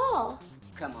lose them all.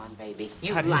 Come on, baby.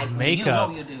 You God, his like me. You makeup.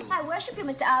 know you do. I worship you,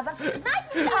 Mr. Arbuck. Good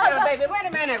night, Mr. Wait, Arbuck. baby, wait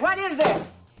a minute. What is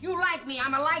this? You like me.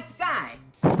 I'm a liked guy.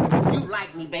 You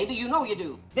like me, baby. You know you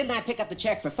do. Didn't I pick up the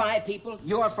check for 5 people?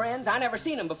 Your friends? I never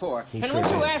seen them before. He and sure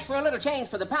when you did. ask for a little change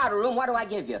for the powder room, what do I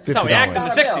give you? That's how we act in the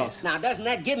 $50 bill. 60s. Now, doesn't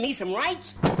that give me some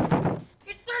rights?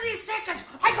 In 30 seconds,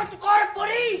 I got to call the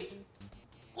police.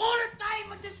 All the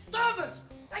time a disturbance.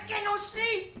 I cannot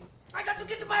sleep. I got to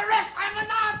get to my rest. I'm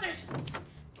an artist.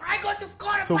 I got to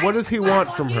call the So what does he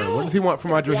want from her? What does he want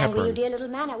from Audrey Be angry, you Hepburn? dear little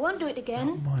man. I won't do it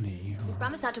again. Money. If you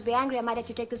promise not to be angry, I might let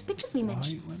you take those pictures we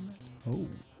mentioned. Oh.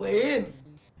 When?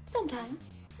 Sometime.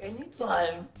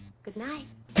 Anytime. Good night.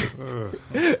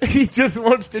 He just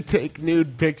wants to take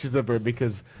nude pictures of her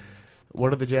because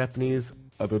what are the Japanese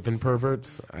other than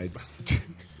perverts?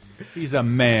 He's a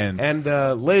man. And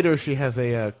later she has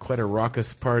quite a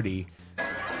raucous party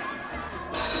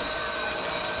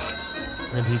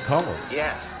And he calls.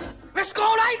 Yes. Let's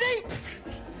go, lady!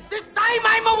 This time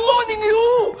I'm warning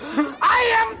you!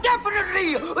 I am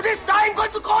definitely this time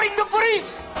going to call in the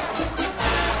police!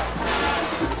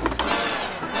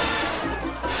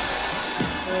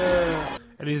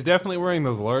 And he's definitely wearing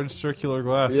those large circular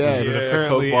glasses. Yes. that Yeah,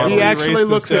 apparently he every actually racist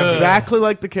looks has. exactly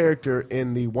like the character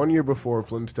in the 1 year before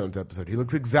Flintstones episode. He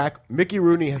looks Mickey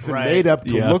Rooney has been made up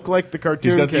to look like the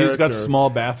cartoon character. He's got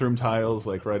small bathroom tiles,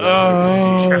 like right.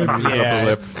 Yeah,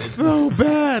 lip. it's so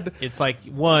bad. It's like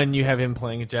one, you have him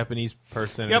playing a Japanese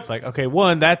person. And it's like, okay,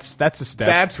 one, that's a step.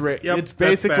 That's right. It's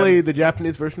basically the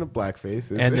Japanese version of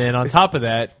blackface. And then on top of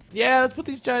that, yeah, let's put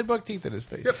these giant buck teeth in his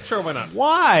face. Yep, sure, why not?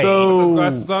 Why? Put those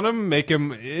glasses on him, make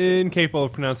him incapable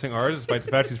of pronouncing R's, despite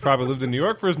the fact he's probably lived in New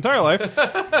York for his entire life.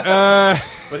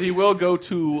 But he will go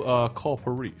to Call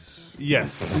Paris.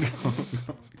 Yes.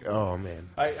 Oh man,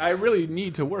 I really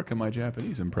need to work on my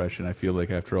Japanese impression. I feel like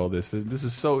after all this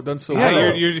is so done so Yeah,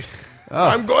 well. you're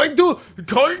I'm going to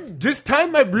call this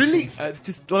time. I really it's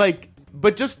just like,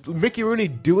 but just Mickey Rooney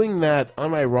doing that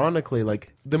unironically,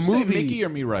 like the Say movie. Mickey or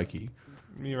Miraiki?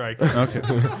 Miraiki. Okay.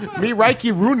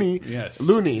 Miraiki Rooney. Yes.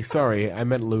 Looney. Sorry, I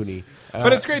meant Looney.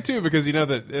 But it's great too because you know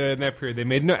that in that period they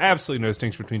made absolutely no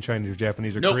distinction between Chinese or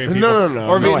Japanese or Nope. Korean people No,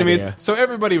 or no Vietnamese. idea. So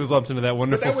everybody was lumped into that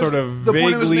wonderful That was sort of the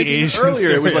point I was vaguely making Asian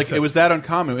earlier. It was like stereotype. it was that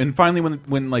uncommon. And finally,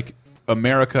 when like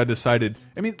America decided,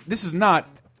 I mean, this is not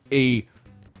a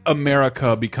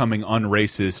America becoming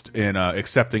unracist and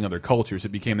accepting other cultures. It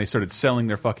became they started selling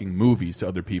their fucking movies to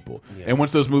other people. Yeah. And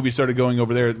once those movies started going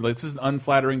over there, like, this is an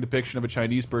unflattering depiction of a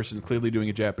Chinese person clearly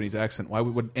doing a Japanese accent. Why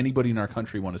would anybody in our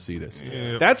country want to see this?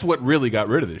 Yep. That's what really got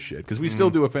rid of this shit because we still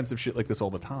do offensive shit like this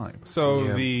all the time.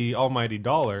 So the almighty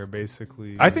dollar,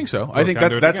 basically. I think so. I think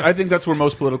I think that's where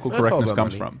most political That's all correctness about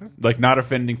comes money. from. Like not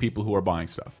offending people who are buying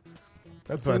stuff.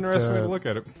 That's an interesting way to look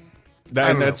at it.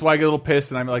 That's why I get a little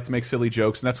pissed, and I like to make silly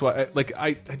jokes, and that's why,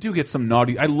 I do get some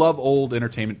naughty. I love old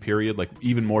entertainment period, like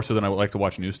even more so than I would like to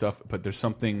watch new stuff. But there's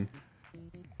something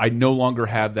I no longer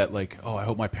have that, like, oh, I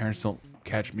hope my parents don't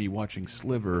catch me watching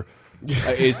Sliver.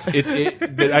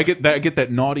 I get that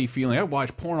naughty feeling. I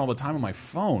watch porn all the time on my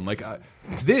phone. Like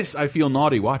this, I feel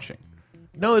naughty watching.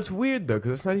 No, it's weird though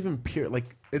because it's not even pure.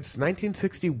 Like it's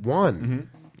 1961.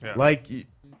 Yeah. Like.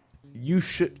 You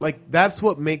should that's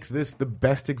what makes this the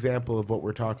best example of what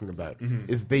we're talking about.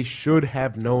 Is they should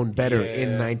have known better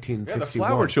in 1961. Yeah, the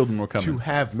Flower Children were coming to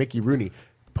have Mickey Rooney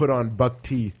put on buck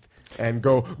teeth and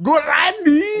go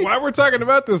Randy. While we're talking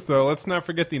about this, though, let's not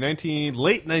forget the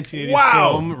late 1980s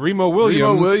Wow. film Remo Williams,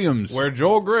 Remo Williams. where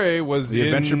Joel Grey was The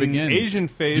Adventure Begins. Asian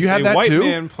face, Do you have a that white too?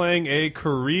 man playing a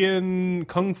Korean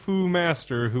kung fu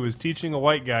master who is teaching a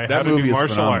white guy That how to movie do is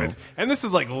martial phenomenal. arts. And this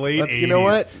is like late 80s. You know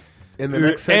what? In the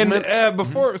next segment, And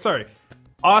before, sorry,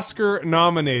 Oscar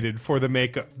nominated for the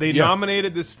makeup. They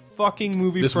nominated this fucking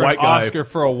movie This for an white guy. Oscar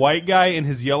for a white guy in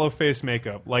his yellow face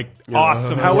makeup. Like,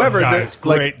 awesome. However, guys, there's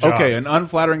great job. okay, an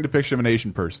unflattering depiction of an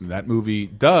Asian person. That movie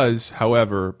does,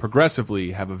 however,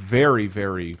 progressively have a very,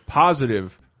 very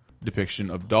positive depiction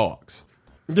of dogs.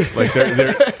 Like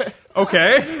they're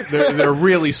Okay. they're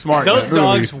really smart. in Those that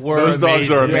dogs movie. were Those dogs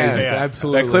are amazing. amazing. Yes,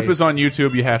 absolutely. That clip is on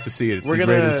YouTube. You have to see it. It's We're the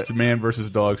gonna- greatest man versus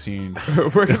dog scene.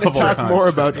 we're going to of all talk time. more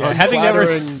about Having never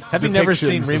unflattering seen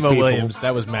depictions of Remo people. Williams,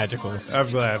 that was magical. I'm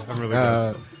glad. I'm really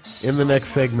glad. In the next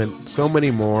segment, so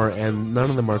many more, and none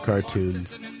of them are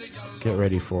cartoons. Get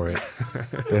ready for it.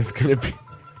 There's going to be.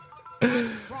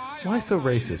 Why so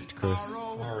racist, Chris?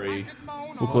 Sorry.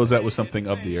 We'll close that with something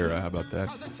of the era. How about that?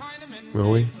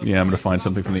 Will we? Yeah, I'm going to find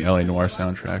something from the LA Noire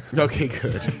soundtrack. Okay,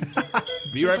 good.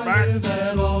 Be right back.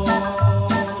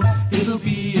 It'll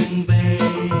be in vain.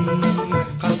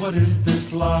 Cause what is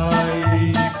this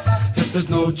life if there's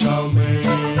no chow mein?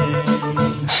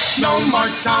 No more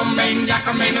chow mein,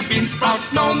 yakka mein, a bean sprout.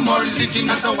 No more lychee,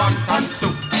 not the wonton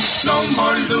soup. No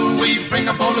more Louis, bring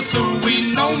a bowl of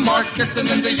suey. No more kissing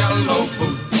in the yellow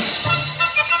booth.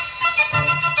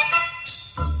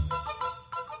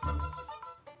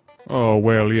 Oh,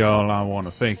 well, y'all, I want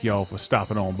to thank y'all for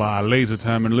stopping on by Laser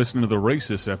Time and listening to the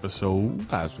Racist episode.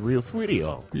 That's real sweet of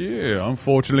y'all. Yeah,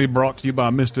 unfortunately brought to you by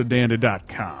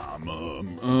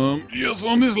MrDandy.com. Yes,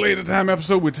 on this Laser Time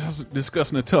episode, we're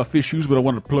discussing the tough issues, but I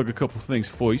want to plug a couple things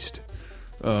first.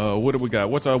 What do we got?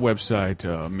 What's our website,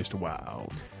 Mr.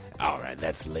 Wild? All right,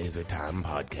 that's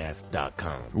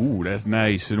lasertimepodcast.com. Ooh, that's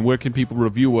nice. And where can people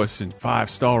review us in 5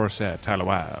 stars at, Tyler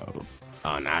Wild?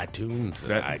 On iTunes,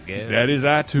 I guess. That is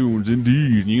iTunes,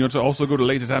 indeed. You can also go to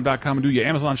lasertime.com and do your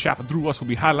Amazon shopping through us. We'll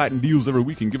be highlighting deals every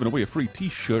week and giving away a free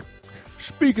T-shirt.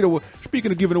 Speaking of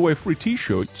giving away free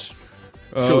T-shirts,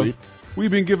 Shorts.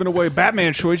 We've been giving away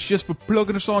Batman shorts just for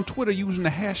plugging us on Twitter using the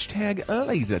hashtag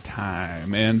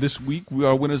LaserTime. And this week,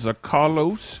 our winners are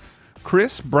Carlos,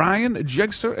 Chris, Brian,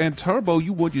 Jegster, and Turbo.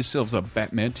 You won yourselves a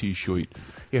Batman t-shirt.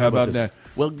 How about that?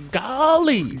 Well,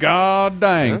 golly. God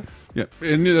dang. Huh? Yeah,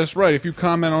 and that's right. If you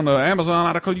comment on the Amazon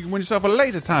article, you can win yourself a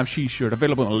LaserTime t-shirt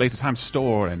available in the LaserTime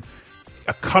store. And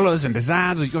colors and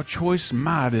designs of your choice.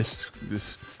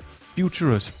 This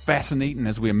future is fascinating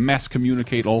as we mass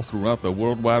communicate all throughout the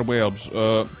World Wide Webs.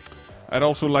 I'd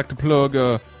also like to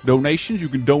plug donations. You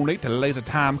can donate to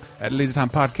LaserTime at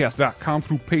lasertimepodcast.com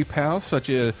through PayPal,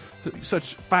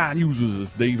 such fine users as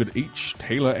David H.,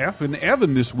 Taylor F., and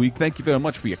Evan this week. Thank you very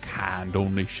much for your kind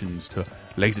donations to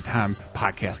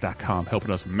lasertimepodcast.com,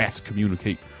 helping us mass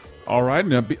communicate. All right,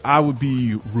 now I would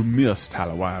be remiss,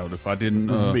 Tyler Wilde, if I didn't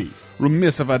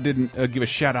give a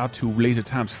shout out to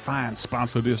LaserTime's fine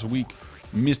sponsor this week,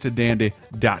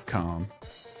 MrDandy.com.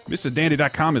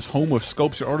 MrDandy.com is home of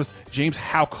sculpture artist James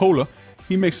Halcola.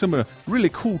 He makes some of the really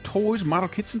cool toys, model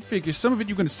kits, and figures. Some of it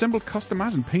you can assemble,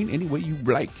 customize, and paint any way you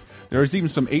like. There is even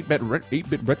some 8-bit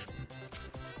retro.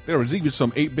 There is even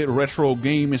some 8-bit retro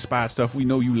game inspired stuff. We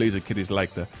know you laser kiddies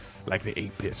like the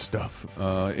 8-bit stuff.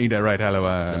 Ain't that right, Hello?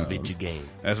 Bitchy game.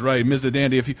 That's right, Mr.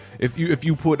 Dandy. If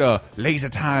you put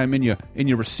LaserTime in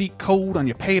your receipt code on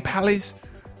your PayPal,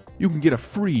 you can get a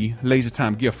free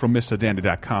LaserTime gift from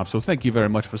MrDandy.com. So thank you very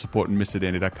much for supporting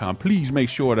MrDandy.com. Please make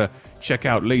sure to check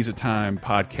out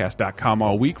LaserTimePodcast.com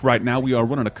all week. Right now we are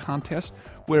running a contest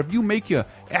where if you make your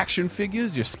action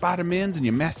figures, your Spider-Mans, and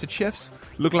your Master Chiefs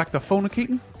look like they're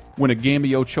fornicating, win a game of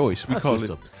your choice. That's just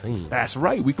obscene. That's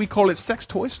right. We call it Sex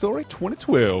Toy Story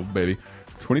 2012, baby.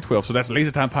 2012. So that's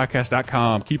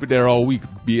LaserTimePodcast.com. Keep it there all week,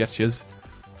 bitches.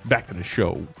 Back to the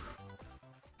show.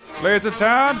 Laser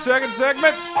Time, second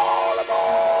segment. All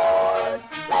aboard!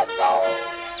 Let's go!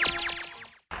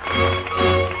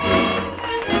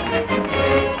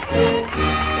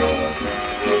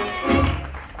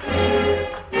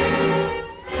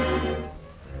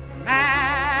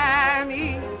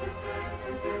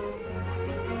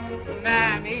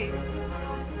 Mammy,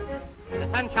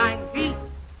 the sun shines east,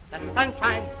 the sun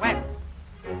shines west,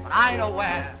 but I know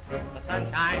where the sun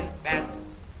shines best.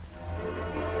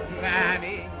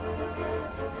 Mammy.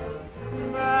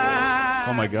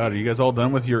 Oh my God, are you guys all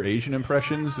done with your Asian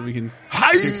impressions? So we can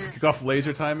kick off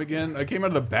Laser Time again. I came out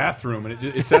of the bathroom and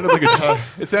it sounded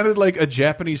like a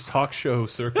Japanese talk show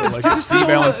circle, like Steve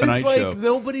Allen Tonight Show.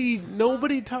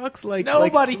 Nobody talks like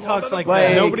nobody talks like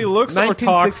that. Nobody looks or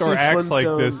talks or acts like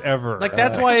this ever. Like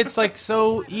that's why it's like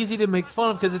so easy to make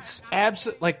fun of, because it's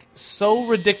so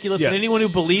ridiculous, and anyone who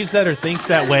believes that or thinks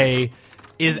that way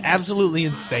is absolutely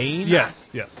insane.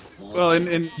 Yes. Well,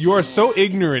 and you are so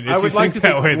ignorant if you think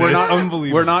that way. It's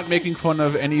unbelievable. We're not making fun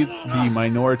of any of the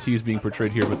minorities being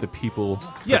portrayed here, but the people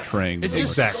portraying. It's them.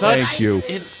 just Thank you.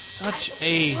 It's such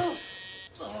a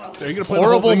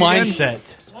horrible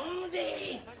mindset.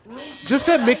 Just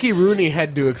that Mickey Rooney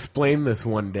had to explain this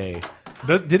one day.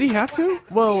 Did he have to?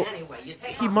 Well,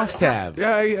 he must have.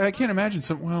 Yeah, I can't imagine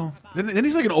some. Well, then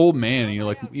he's like an old man, and you're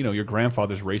like, your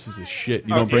grandfather's racist as shit.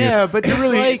 You don't bring it. But it's just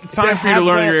really like time for you to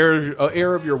learn your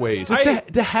error of your ways.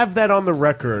 Just to have that on the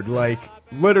record, like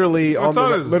literally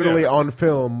on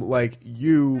film, like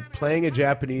you playing a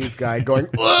Japanese guy going,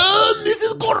 "Oh, this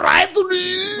is correct."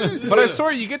 But I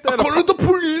swear you get that. Call the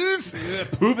police.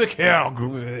 You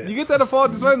get that a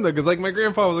fault to though, because like my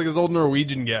grandfather was like this old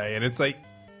Norwegian guy, and it's like,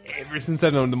 ever since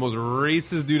I've known the most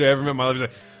racist dude I ever met in my life, he's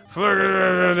like,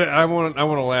 I won't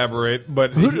elaborate,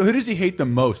 but who does he hate the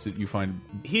most that you find?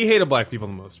 He hated black people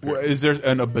the most. Is there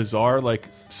a bizarre, like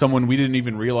someone we didn't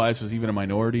even realize was even a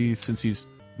minority since he's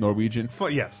Norwegian?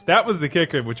 Yes, that was the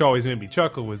kicker, which always made me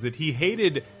chuckle, was that he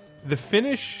hated the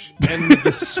Finnish and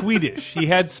the Swedish. He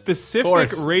had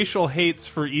specific racial hates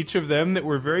for each of them that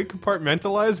were very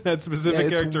compartmentalized and had specific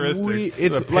characteristics.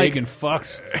 It's the pagan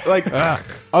fucks. Like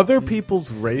other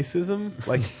people's racism,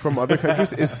 like from other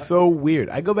countries, is so weird.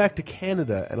 I go back to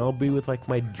Canada and I'll be with like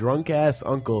my drunk ass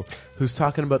uncle who's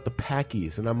talking about the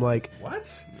Pakis, and I'm like, what?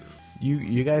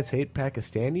 You guys hate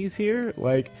Pakistanis here?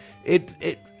 Like it's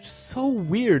so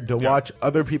weird to watch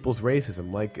other people's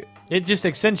racism. Like it just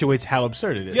accentuates how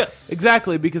absurd it is. Yes,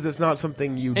 exactly, because it's not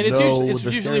something you and know. It's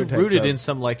usually rooted in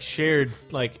some like shared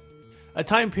like a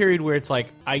time period where it's like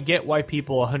I get why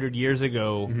people 100 years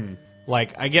ago.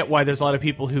 Like, I get why there's a lot of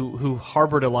people who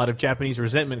harbored a lot of Japanese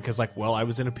resentment because, like, well, I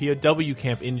was in a POW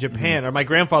camp in Japan, or my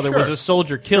grandfather was a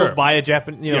soldier killed by a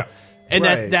Japanese, and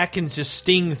that can just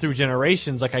sting through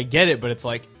generations. Like, I get it, but it's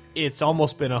like, it's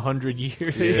almost been 100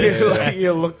 years.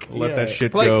 Let that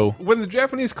shit like, go. When the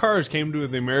Japanese cars came to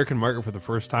the American market for the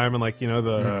first time in, like, you know,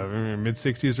 the mid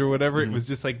 60s or whatever, it was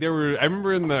just like there were. I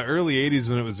remember in the early 80s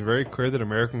when it was very clear that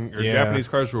American or Japanese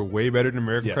cars were way better than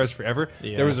American cars forever.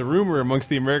 Yeah. There was a rumor amongst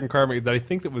the American car makers that I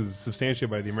think that was substantiated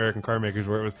by the American car makers,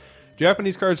 where it was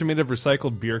Japanese cars are made of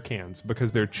recycled beer cans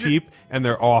because they're cheap and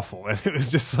they're awful, and it was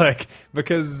just like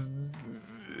because.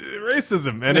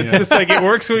 Racism, and it's just like it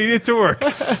works when you need it to work.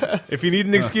 If you need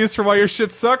an excuse for why your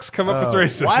shit sucks, come up with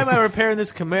racism. Why am I repairing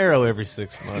this Camaro every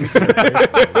 6 months?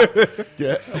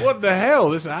 What the hell?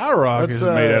 This IROC is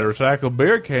made out of recycled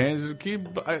beer cans.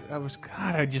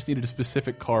 I just needed a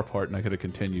specific car part, and I could have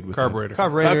continued with Carburetor.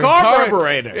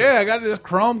 Carburetor. Yeah, I got this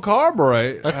chrome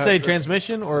carburetor. Let's say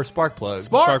transmission or spark plug.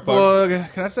 Spark plug.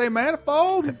 Can I say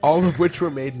manifold? All of which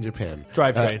were made in Japan.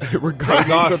 Drivetrain.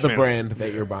 Regardless of the brand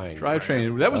that you're buying.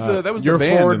 Drivetrain. That was your the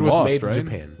band Ford in was Lost, made right? in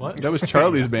Japan. What? That was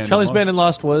Charlie's band. Charlie's in band in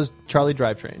Lost. Lost was Charlie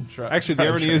Drivetrain. Actually, the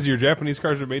irony is your Japanese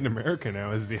cars are made in America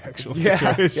now. Is the actual Yeah,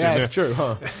 situation? yeah, it's true,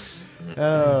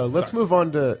 huh? Let's move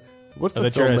on to what's the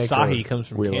that your filmmaker Asahi comes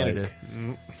from we Canada.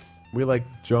 Like? We like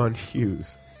John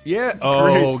Hughes. Yeah.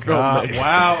 Oh Great God! filmmaker.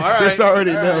 Wow. All right. Chris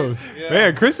already All right. knows. Yeah.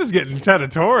 Man, Chris is getting kind of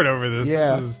torn over this.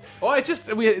 Yeah. This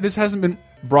is, This hasn't been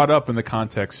brought up in the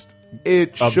context.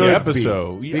 It of should the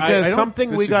episode be. Because I don't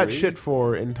something we got disagree. shit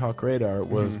for in Talk Radar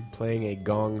was playing a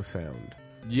gong sound.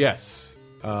 Yes.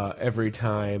 Every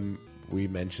time we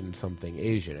mentioned something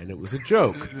Asian, and it was a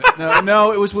joke.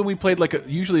 No, it was when we played like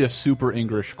usually a super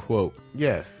English quote.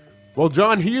 Yes. Well,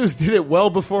 John Hughes did it well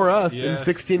before us in Yes.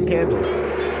 16 Candles.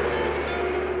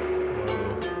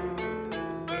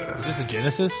 Is this a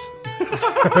Genesis?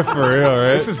 for real, right?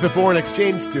 This is the foreign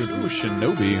exchange student. Ooh,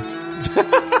 Shinobi.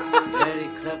 Very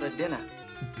clever dinner.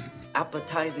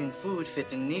 Appetizing food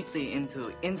fitting neatly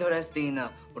into interesting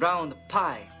round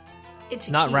pie. It's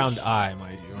a Not quiche. round eye,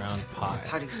 mind you. Round pie.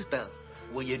 How do you spell?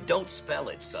 Well, you don't spell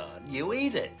it, son. You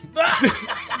eat it.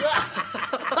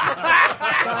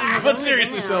 But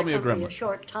seriously, sell me a Probably gremlin. a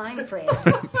short time frame.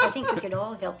 I think we could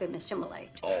all help him assimilate.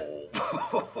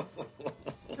 Oh.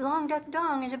 Long Duck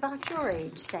Dong is about your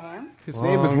age, Sam. His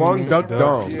name is Long Duck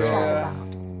Dong.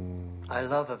 I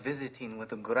love visiting with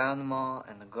the grandma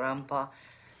and the grandpa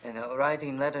and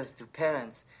writing letters to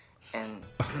parents and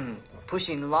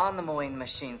pushing lawn mowing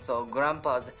machines so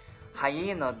grandpa's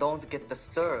hyena don't get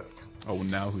disturbed. Oh,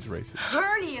 now who's racist?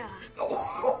 Hernia.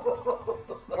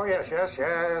 Oh,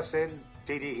 yes.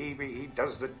 Indeed, he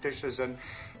does the dishes and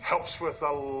helps with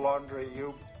the laundry,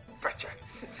 you betcha.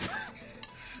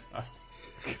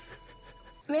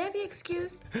 May I be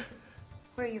excused?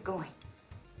 Where are you going?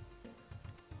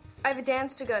 I have a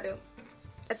dance to go to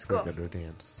at school. We're going to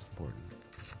dance. Important.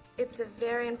 It's a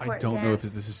very important I don't know if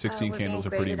dance. this is 16 We're Candles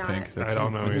being or Pretty in graded on Pink. it. I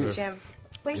don't know In the either. gym.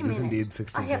 Wait a It is minute. indeed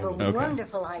 16 I have a Candles. Okay.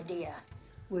 wonderful idea.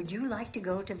 Would you like to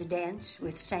go to the dance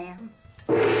with Sam?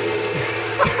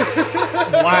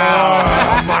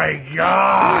 Wow. Oh, my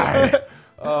God.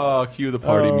 Oh, cue the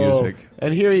party music.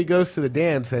 And here he goes to the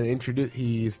dance and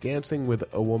he's dancing with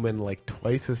a woman like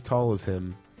twice as tall as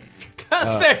him.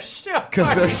 Because they're short.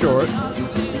 Because they're short.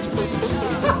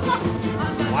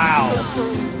 Wow.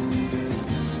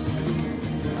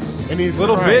 And he's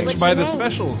Little crying. bitch by the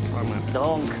specials.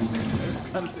 Long.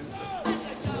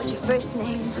 What's your first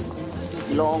name?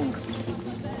 Long.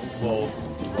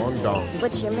 Long Dong.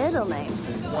 What's your middle name?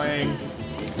 Wang.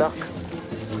 Duck.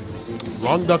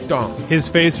 Long Duck Dong. His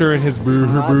face or in his her I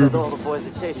bet all boobs. the boys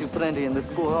that chase you plenty in the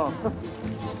school, huh?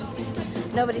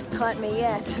 Nobody's caught me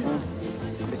yet.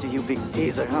 Bet you big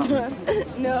teaser, huh?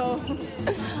 No.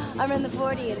 I'm in the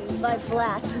 40 and 5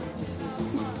 flat.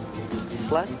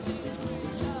 Flat?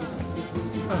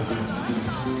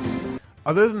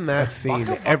 Other than that scene,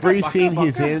 every scene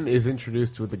he's in is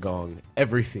introduced with the gong.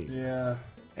 Every scene. Yeah.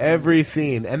 Every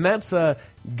scene. And that's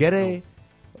Gere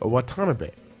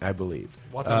Watanabe, I believe.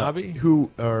 Watanabe?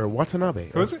 Watanabe.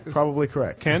 Who is it? Probably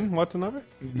correct. Ken Watanabe?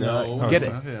 No, Oh, get it's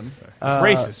it. not him. It's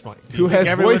racist, Mike. Who You think has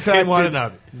everyone's voice Ken acted.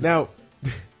 Watanabe? Now,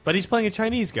 But he's playing a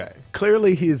Chinese guy.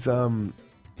 clearly he has a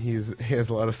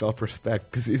lot of self-respect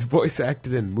because he's voice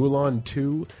acted in Mulan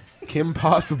 2, Kim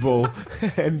Possible,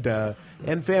 and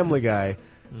Family Guy.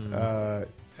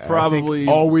 Probably I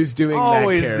think always doing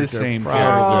always that character. the same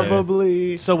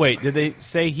Probably. So wait, did they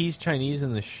say he's Chinese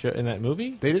in the show, in that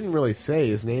movie? They didn't really say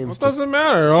his name. It doesn't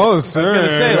matter. All the same. gonna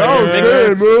say,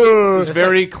 It's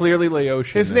very clearly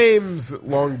Laotian. His name's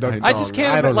Long Duck Dong. I just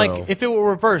can't I don't remember, know. like, if it were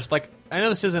reversed, like, I know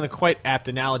this isn't a quite apt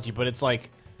analogy, but it's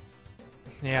like,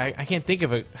 yeah, I can't think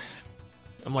of it.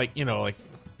 I'm like, like,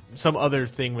 some other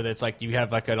thing where it's like you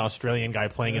have like an Australian guy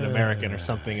playing an American or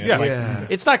something. And Yeah.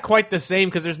 it's not quite the same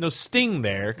because there's no sting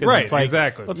there. 'Cause Right, it's like,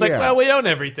 exactly. It's like, well, we own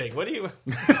everything. What do you?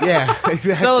 Yeah,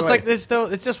 exactly. So it's like this. Though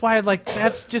it's just why I'm like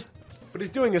that's just. But he's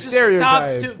doing a Just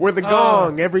stereotype stop, with a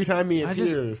gong every time he I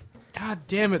just- appears. God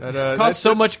damn it! That, It that's caused so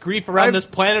the- much grief around this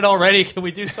planet already. Can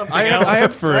we do something else? I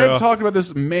have talked about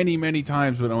this many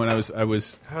times, but when I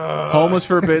was homeless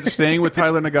for a bit, staying with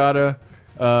Tyler Nagata,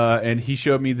 and he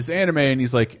showed me this anime, and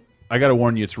he's like, "I got to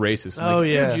warn you, it's racist." I'm Oh,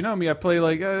 like, yeah. dude, you know me. I play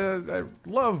like I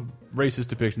love racist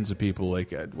depictions of people.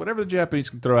 Like whatever the Japanese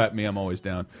can throw at me, I'm always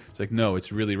down. It's like, no,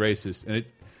 it's really racist, and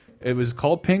it was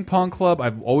called Ping Pong Club.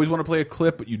 I've always wanted to play a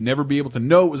clip, but you'd never be able to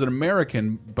know it was an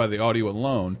American by the audio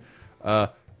alone.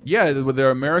 Yeah,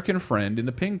 their American friend in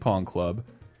the ping pong club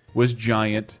was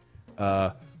giant,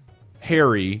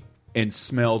 hairy, and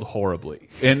smelled horribly.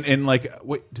 And like,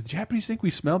 wait, did the Japanese think we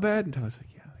smell bad? And I was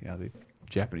like, yeah, the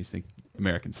Japanese think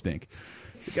Americans stink.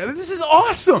 God, this is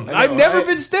awesome. I've never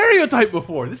been stereotyped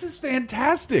before. This is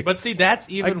fantastic. But see, that's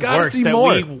even gotta worse. see That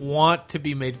more. we want to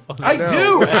be made fun of. I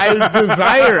do. I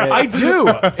desire it. I do.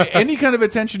 Any kind of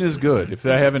attention is good. If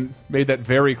I haven't made that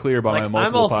very clear by my I'm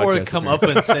multiple all for the podcast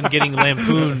comeuppance and getting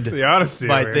lampooned The Odyssey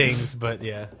by right? things, but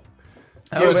yeah.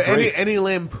 That was but great. any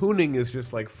lampooning is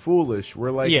just like foolish.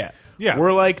 We're like, Yeah.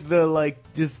 we're like the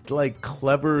just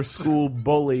clever school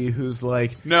bully who's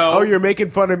like, No. oh, you're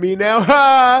making fun of me now,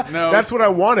 ha! No. That's what I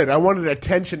wanted. I wanted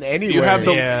attention anyway. You have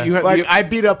the Yeah. you have like you- I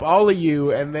beat up all of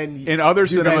you, and then in other you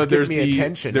cinema guys give there's me the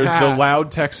attention. there's Ha! the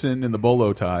loud Texan in the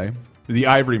bolo tie, the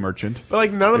ivory merchant. But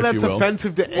like none of if that's you will.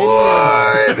 offensive to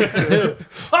anyone.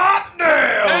 Hot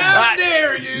damn! How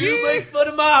dare you make fun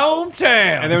of my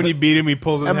hometown? And then when you beat him, he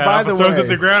pulls his And hat by off the and throws it way- at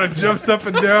the ground and jumps up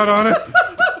and down on it.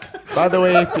 By the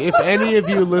way, if any of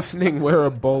you listening wear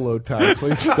a bolo tie,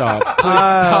 please stop. Please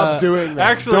stop doing that.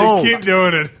 Actually, Don't. keep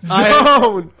doing it.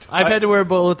 Don't. I've had to wear a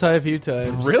bolo tie a few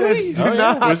times. Really? Do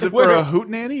not Was it for a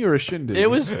hootenanny or a shindig? It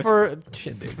was for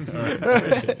shindig.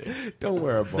 Don't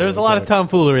wear a bolo There was a lot of tie.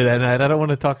 tomfoolery that night. I don't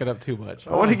want to talk it up too much.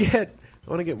 I want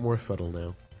to get more subtle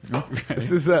now.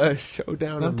 This is a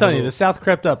showdown. I'm in telling you, little- the South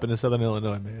crept up into Southern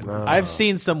Illinois, man. Oh. I've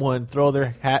seen someone throw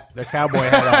their cowboy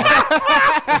hat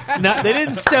off. Now, they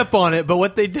didn't step on it, but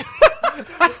what they did.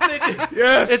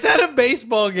 Yes. It's at a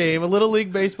baseball game, a little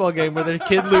league baseball game where their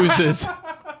kid loses.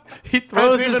 He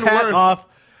throws That's his even hat worse. off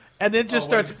and then just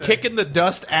starts kicking the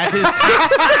dust at his.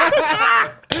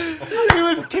 He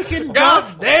was kicking God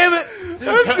dust. damn it!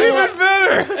 That's even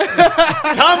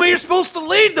better. Tommy, you're supposed to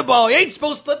lead the ball. You ain't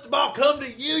supposed to let the ball come to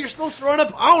you. You're supposed to run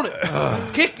up on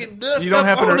it. Kicking dust You don't up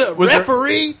happen on to the was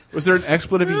referee. Was there an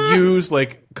expletive you used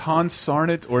like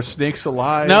consarnate or snakes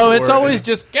alive? No, it's or- always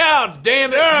just God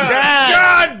damn it.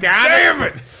 God damn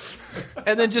it.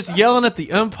 And then just yelling at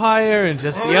the umpire, and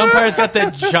just the umpire's got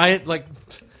that giant like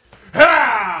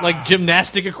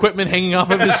gymnastic equipment hanging off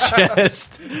of his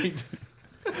chest.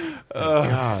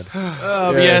 God.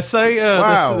 Yes,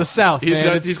 Wow. the South,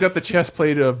 man. He's got the chest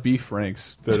plate of beef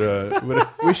franks. That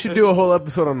We should do a whole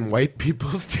episode on white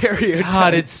people's stereotypes.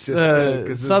 God, it's just to-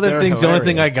 'cause Southern they're thing's the only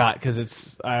thing I hilarious. got because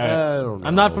it's. I don't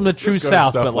I'm not know. from the true Just go to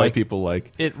South, stuff but white like people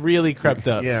like. it really crept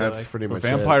up. Yeah, so, that's like, pretty much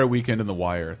Vampire Weekend and The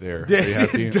Wire. There, Yeah, Are you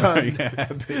happy? done. Are you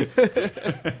happy?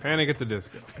 Panic at the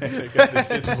Disco.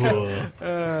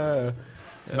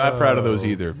 Not proud of those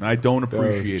either. And I don't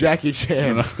appreciate Jackie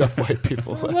Chan stuff white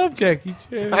people I like. love Jackie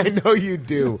Chan. I know you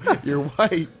do. You're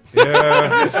white.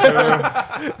 Yeah, that's true.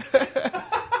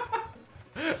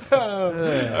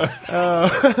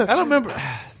 I don't remember.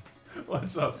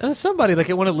 What's up? There was somebody like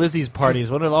at one of Lizzie's parties,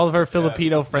 one of all of her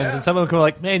Filipino friends, and some of them were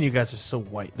like, "Man, you guys are so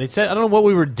white." They said, "I don't know what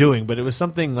we were doing, but it was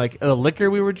something like a liquor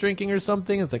we were drinking or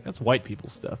something." It's like that's white people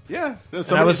stuff. Yeah, I was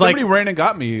somebody like- ran and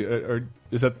got me. Or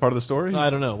is that part of the story? I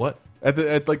don't know what.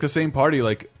 At like the same party,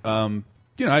 like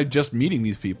I just meeting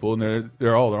these people, and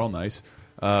they're all nice.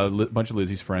 Bunch of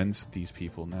Lizzie's friends. These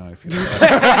people. Now I feel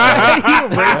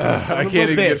I can't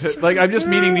even get like I'm just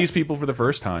meeting these people for the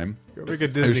first time. Make a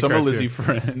Disney There's some of cartoon. Lizzie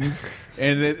friends,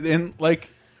 and like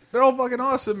they're all fucking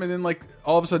awesome. And then like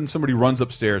all of a sudden somebody runs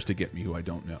upstairs to get me who I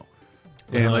don't know.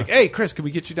 And like, hey, Chris, can we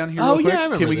get you down here? Oh, real quick? yeah, I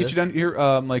remember Can we this. get you down here?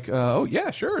 Oh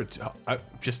yeah, sure. I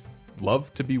just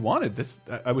love to be wanted.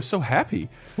 I was so happy.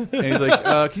 And he's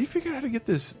like, can you figure out how to get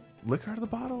this liquor out of the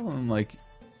bottle? And I'm like,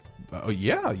 oh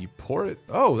yeah, you pour it.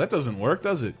 Oh, that doesn't work,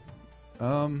 does it?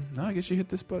 No, I guess you hit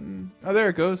this button. Oh, there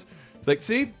it goes. It's like,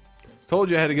 see, told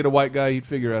you I had to get a white guy. He'd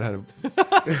figure out how to.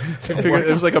 It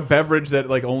was like a beverage that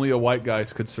like only a white guy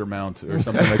could surmount or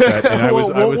something like that. And I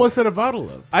was, what was it a bottle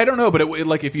of? I don't know, but it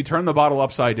like if you turn the bottle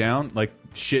upside down, like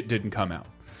shit didn't come out.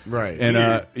 Right.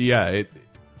 And yeah, it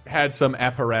had some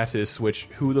apparatus. Which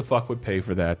who the fuck would pay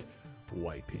for that?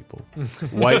 White people.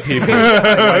 White people.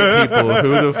 White people.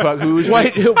 Who the fuck? Who's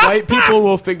white people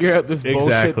will figure out this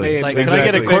bullshit. They Like, can I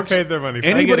get a corkscrew? They paid their money for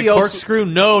Can I get Anybody a else- corkscrew?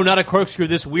 No, not a corkscrew.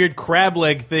 This weird crab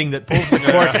leg thing that pulls the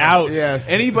cork out. Yes.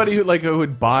 Anybody who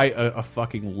would buy a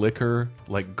fucking liquor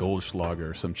like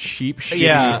Goldschlager, some cheap, shitty,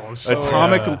 Yeah.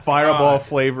 atomic fireball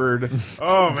flavored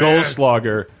Oh, man.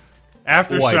 Goldschlager.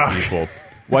 Aftershock. White people.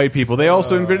 White people. They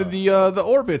also invented the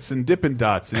orbits and Dippin'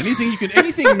 Dots and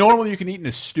anything normal you can eat in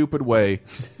a stupid way.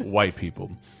 White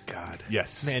people. God.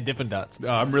 Yes. Man, Dippin' Dots.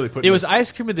 I'm really putting. It was ice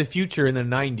cream of the future in the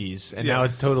 90s, and now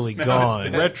it's totally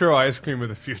gone. Retro ice cream of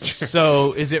the future.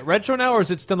 So, is it retro now, or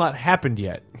is it still not happened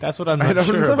yet? That's what I'm not don't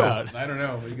sure know. about. I don't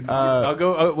know. I'll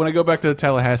go when I go back to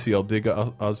Tallahassee. I'll dig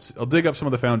up some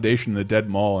of the foundation in the dead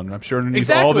mall, and I'm sure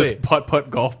underneath all this putt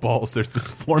golf balls, there's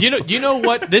this form. Do you know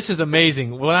what? This is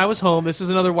amazing. When I was home, this is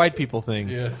another white people thing.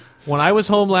 Yes. When I was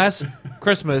home last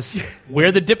Christmas,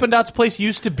 where the Dippin' Dots place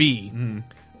used to be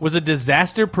was a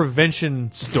disaster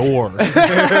prevention store,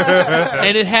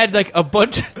 and it had like a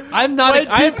bunch.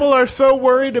 People are so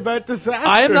worried about disasters.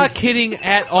 I am not kidding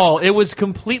at all. It was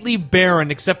completely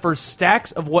barren except for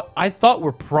stacks of what I thought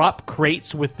were prop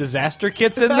crates with disaster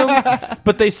kits in them.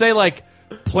 But they say like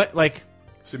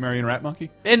Sumerian rat monkey?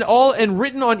 And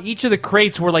written on each of the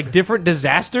crates were like different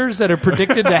disasters that are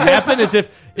predicted to happen. As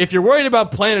if you're worried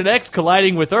about Planet X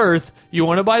colliding with Earth, you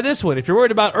want to buy this one. If you're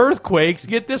worried about earthquakes,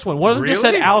 get this one. One of them just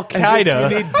said Al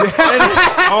Qaeda.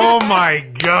 Oh my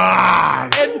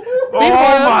god! Oh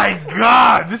my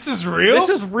god! This is real. This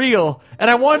is real. And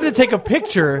I wanted to take a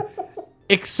picture,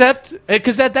 except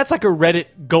because that's like a Reddit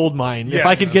gold mine. Yes. If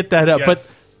I could get that up, Yes.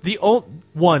 but the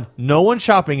one, no one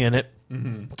shopping in it.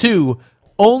 Two,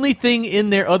 only thing in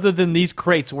there other than these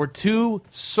crates were two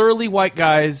surly white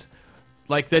guys,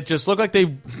 like that just look like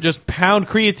they just pound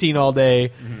creatine all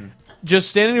day, just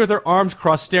standing there with their arms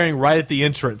crossed, staring right at the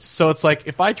entrance. So it's like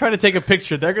if I try to take a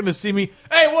picture, they're going to see me.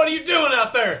 Hey, what are you doing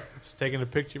out there? Just taking a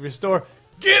picture of your store.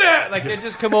 Get out! Like they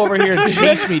just come over here and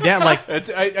chase me down. Like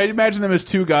I imagine them as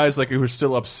two guys like who were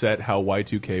still upset how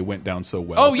Y2K went down so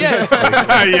well. oh yes,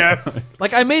 Yes.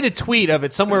 Like I made a tweet of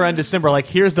it somewhere around December. Like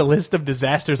here's the list of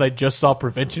disasters I just saw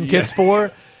prevention kits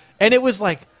for, and it was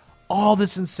like all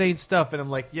this insane stuff. And I'm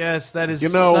like, yes, that is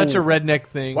such a redneck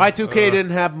thing. Y2K didn't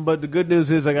happen, but the good news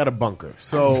is I got a bunker.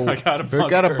 So I got a We've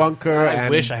got a bunker. I and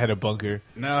wish I had a bunker.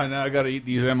 Now I got to eat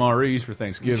these MREs for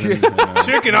Thanksgiving.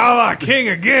 Chicken a la king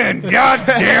again. God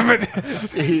damn it.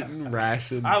 eating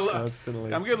rations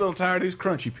constantly. I'm getting a little tired of these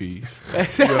crunchy peas.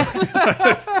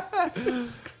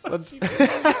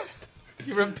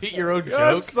 You repeat your own I'm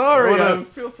joke. sorry. I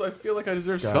feel like I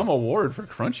deserve some award for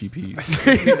crunchy peas.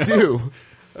 You do.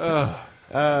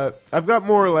 I've got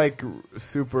more like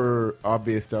super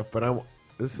obvious stuff, but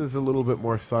this is a little bit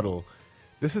more subtle.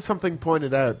 This is something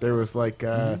pointed out. There was like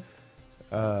a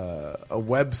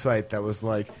website that was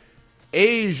like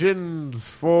Asians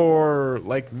for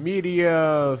like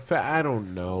media. I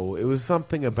don't know. It was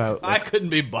something about. I couldn't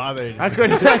be bothered. I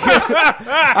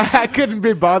couldn't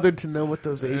be bothered to know what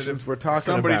those Asians were talking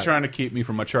Somebody about. trying to keep me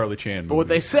from a Charlie Chan movie. But what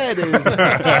they said is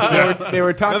they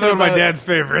were talking Another about one of my dad's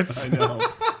favorites. I know.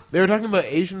 They were talking about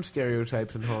Asian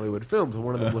stereotypes in Hollywood films, and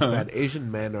one of them was that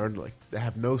Asian men are like they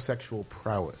have no sexual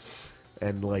prowess,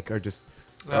 and like are just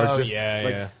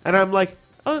yeah. And I'm like,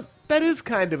 oh, that is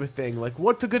kind of a thing. Like,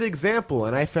 what's a good example?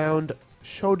 And I found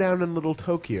Showdown in Little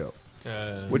Tokyo,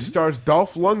 which stars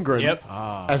Dolph Lundgren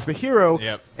as the hero,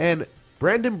 and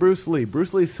Brandon Bruce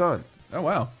Lee's son. Oh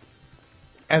wow,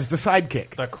 as the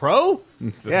sidekick. The Crow.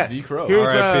 Yes, the Crow.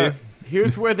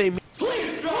 Here's where they meet.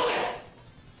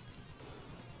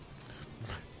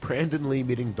 Brandon Lee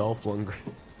meeting Dolph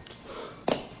Lundgren.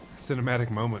 Cinematic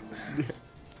moment.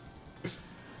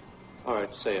 All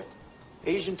right, say it.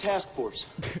 Asian Task Force.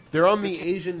 They're on the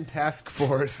Asian Task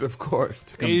Force, of course.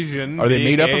 Asian. Are they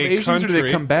made up of being a Asians or do they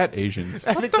country. combat Asians?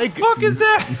 What the fuck is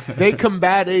that? They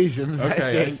combat Asians.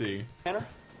 Okay, I think. see. Tanner?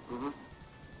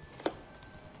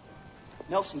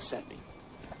 Nelson sent me.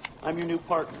 I'm your new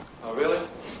partner. Oh, really?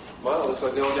 Well, looks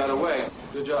like they all got away.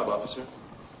 Good job, officer.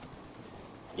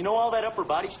 You know all that upper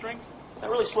body strength? That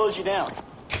really slows you down.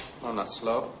 I'm not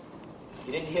slow.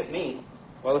 You didn't hit me.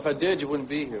 Well, if I did, you wouldn't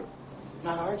be here.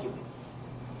 Not arguing.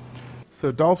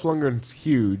 So Dolph Lundgren's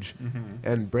huge,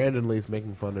 and Brandon Lee's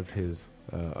making fun of his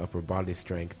upper body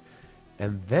strength.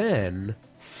 And then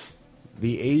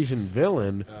the Asian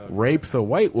villain rapes a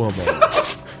white woman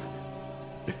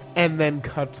and then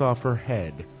cuts off her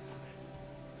head.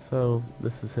 So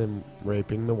this is him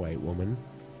raping the white woman.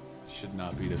 Should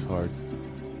not be this hard.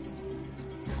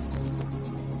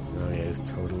 Oh yeah, he's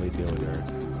totally doing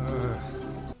her.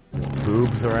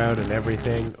 Boobs are out and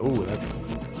everything. Oh, that's...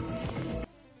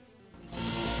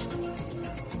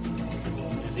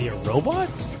 he a robot?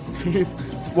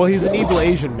 Well, he's an evil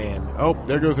Asian man. Oh,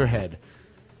 there goes her head.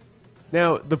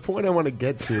 Now, the point I want to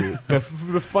get to, the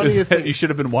funniest thing... You should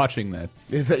have been watching that.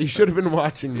 Is that you should have been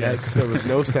watching that because there was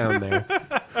no sound there.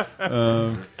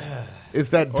 Is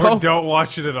that Or don't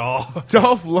watch it at all.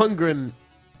 Dolph Lundgren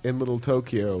in Little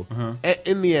Tokyo,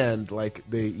 in the end, like,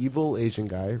 the evil Asian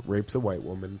guy rapes a white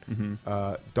woman.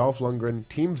 Dolph Lundgren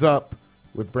teams up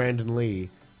with Brandon Lee,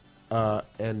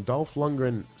 and Dolph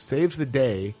Lundgren saves the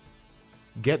day,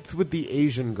 gets with the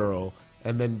Asian girl,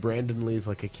 and then Brandon Lee's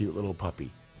like a cute little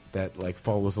puppy that like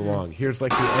follows along. Here's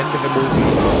like the end of the movie.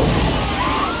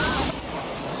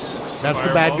 That's the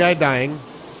bad guy dying.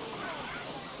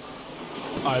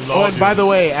 I love Oh, and by the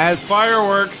way, as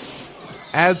fireworks,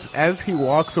 as he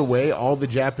walks away, all the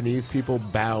Japanese people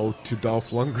bow to Dolph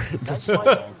Lundgren.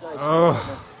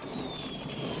 Oh.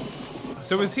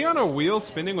 So is he on a wheel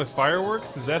spinning with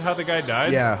fireworks? Is that how the guy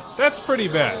died? Yeah. That's pretty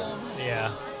bad.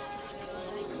 Yeah.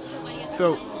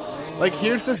 So, like,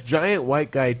 here's this giant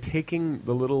white guy taking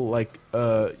the little, like,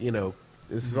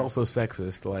 this is also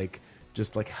sexist, like,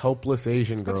 just, like, helpless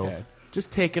Asian girl, Okay.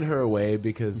 just taking her away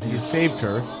because he saved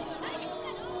her.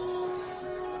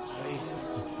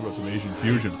 What about some Asian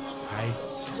fusion?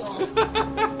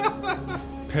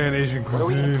 Pan-Asian What are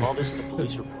we cuisine. going to call this in the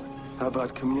police report? How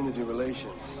about community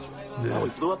relations? Well, we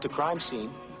blew up the crime scene,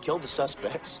 killed the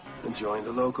suspects. And joined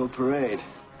the local parade.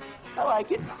 I like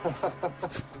it.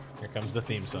 Here comes the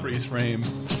theme song. Freeze frame.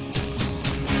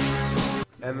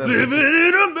 And then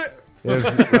it was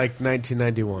like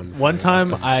 1991. One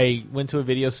time I went to a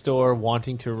video store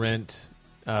wanting to rent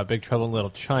Big Trouble in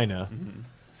Little China.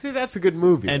 See, that's a good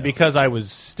movie. And though. because I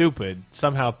was stupid,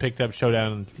 somehow picked up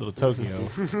Showdown in Little Tokyo.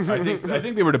 I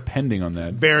think they were depending on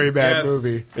that. Very bad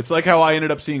movie. It's like how I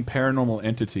ended up seeing Paranormal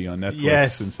Entity on Netflix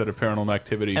Yes. instead of Paranormal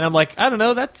Activity. And I'm like, I don't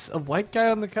know, that's a white guy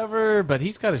on the cover, but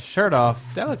he's got his shirt off.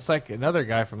 That looks like another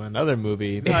guy from another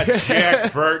movie. Not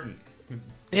Jack Burton.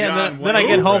 Yeah, John and then I get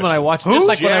Wayne. home and I watch Who? just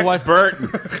like when I Jack watched Burton.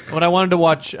 when I wanted to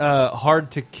watch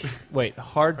Hard to Kill.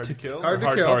 Hard to Kill? Hard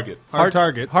Target. Hard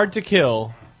Target. Hard to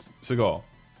Kill. Seagal.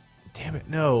 Damn it,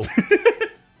 no.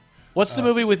 What's the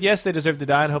movie with Yes, They Deserve to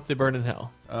Die and Hope They Burn in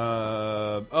Hell?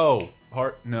 A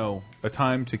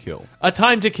Time to Kill. A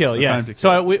Time to Kill, A yes. Time to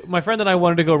Kill. So my friend and I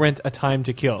wanted to go rent A Time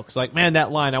to Kill. Because, like, man,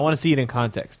 that line, I want to see it in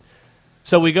context.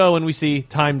 So we go and we see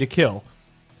Time to Kill.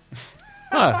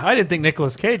 I didn't think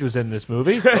Nicolas Cage was in this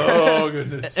movie. Oh,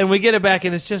 goodness. And we get it back,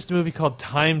 and it's just a movie called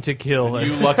Time to Kill. And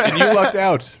you lucked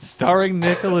out. Starring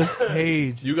Nicolas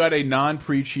Cage. You got a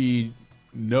non-preachy,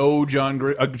 John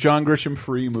Grisham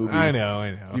free movie. I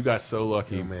know. You got so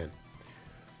lucky. Oh, man.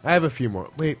 I have a few more.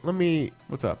 Wait, let me...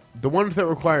 What's up? The ones that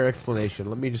require explanation,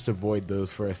 let me just avoid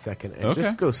those for a second and Okay.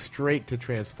 just go straight to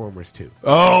Transformers 2.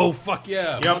 Oh, fuck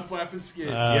yeah. Yep. One flapping skids.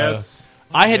 Yes.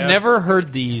 I had Yes. never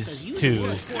heard these two.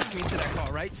 Forced me into that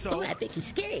car, right? So I think he's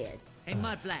scared. Hey,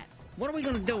 Mudflat, what are we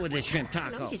gonna do with this shrimp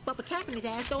taco? No, just bump a cap in his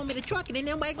ass, throw him in the truck, and then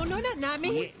nobody gonna know nothing, not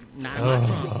me.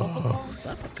 Nah,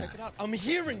 Check it out. I'm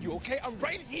hearing you, okay? I'm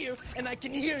right here, and I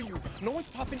can hear you. No one's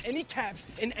popping any caps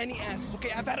in any asses,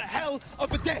 okay? I've had a hell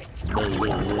of a day.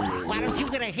 Why don't you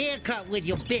get a haircut with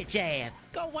your bitch ass?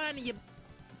 Go whine to your...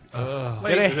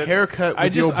 Get a haircut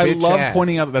with your I bitch love ass.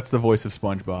 pointing out that that's the voice of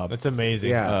SpongeBob. That's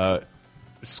amazing. Yeah.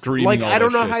 Screaming Like, all I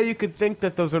don't that know shit. how you could think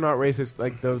that those are not racist.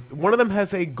 Like, one of them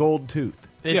has a gold tooth.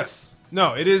 Yes.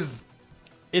 No, it is...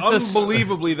 It's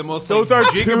unbelievably the most Those like, are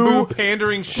jigaboo two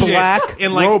pandering shit black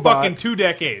in like robots. fucking 2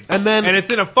 decades. And then- it's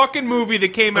in a fucking movie that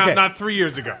came out Okay. not 3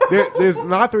 years ago. There's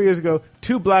not 3 years ago,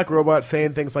 2 black robots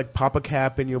saying things like "pop a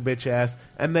cap in your bitch ass,"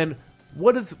 and then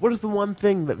what is the one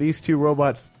thing that these 2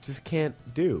 robots just can't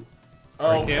do?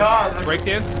 Oh God!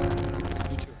 Breakdance.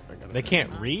 They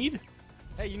can't read?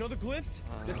 Hey, you know the glyphs?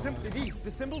 The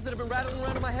symbols that have been rattling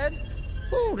around in my head?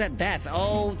 Ooh, that's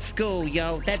old school,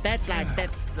 yo. That's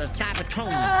Cybertron.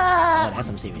 Oh, that's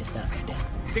some serious stuff right there.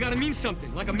 They gotta mean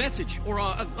something, like a message, or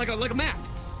like a map.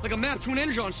 Like a map to an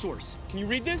energon source. Can you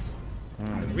read this?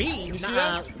 Read? You see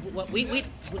Nah, that? we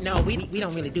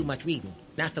don't really do much reading.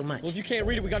 Not so much. Well, if you can't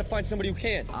read it, we gotta find somebody who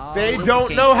can. They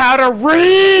don't know how to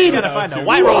read. You gotta find a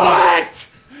white robot.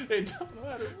 They don't know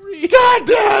how to read. God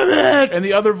damn it! And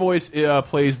the other voice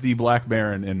plays the Black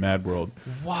Baron in Mad World.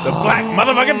 Wow. The Black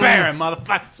motherfucking Baron,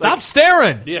 motherfucker. Stop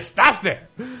staring. Yeah, stop staring.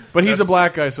 But he's a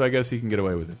black guy, so I guess he can get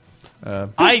away with it.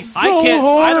 I can't. I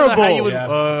don't know how you would.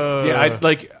 I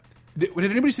like. Did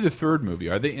anybody see the third movie?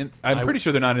 Are they in? I'm pretty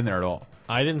sure they're not in there at all.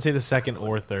 I didn't see the second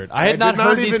or third. I I had not did not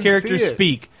heard these even characters see it.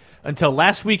 speak until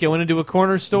last week. I went into a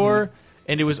corner store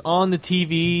and it was on the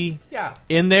TV Yeah.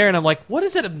 in there, and I'm like, what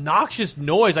is that obnoxious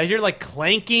noise? I hear like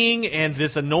clanking and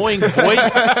this annoying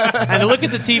voice, and I look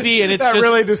at the TV, and it's that just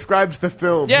really describes the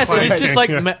film. yes, and it's just like,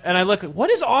 and I look, what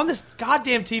is on this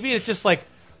goddamn TV? And it's just like,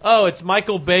 oh, it's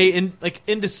Michael Bay in like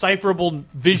indecipherable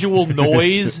visual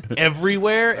noise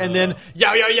everywhere, and then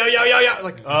yeah,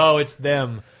 like, oh, it's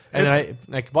them. And then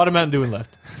I bought a Mountain Dew and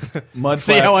left.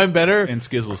 See how I'm better? And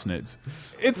Skizzle Snids.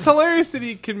 It's hilarious that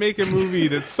he can make a movie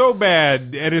that's so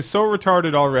bad and is so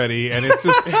retarded already, and it's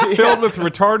just filled with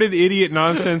retarded idiot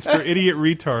nonsense for idiot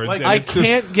retards. Like, and I it's just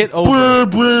can't get over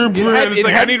and it's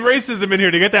like, I need racism in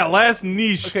here to get that last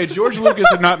niche. Okay, George Lucas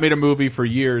had not made a movie for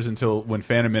years until when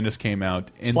Phantom Menace came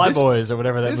out. And Fly Boys or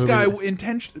whatever that this movie guy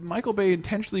was. Michael Bay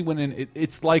intentionally went in.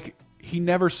 It's like he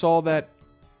never saw that.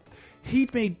 He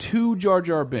made 2 Jar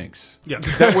Jar Binks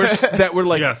that were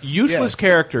like useless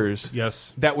characters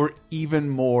that were even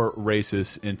more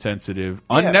racist, insensitive,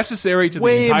 unnecessary to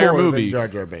Way the entire more movie. than Jar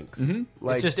Jar Binks.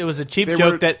 Like, it was a cheap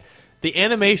joke that the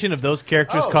animation of those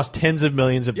characters cost tens of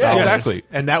millions of dollars. Exactly.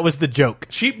 And that was the joke.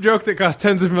 Cheap joke that cost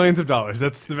tens of millions of dollars.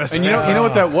 That's the best. And you know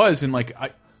what that was? And like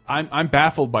I'm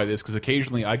baffled by this because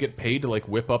occasionally I get paid to like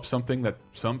whip up something that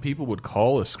some people would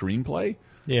call a screenplay.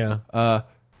 Yeah.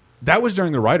 That was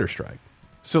during the writer's strike.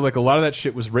 So like a lot of that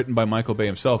shit was written by Michael Bay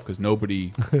himself because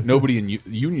nobody in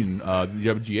Union, the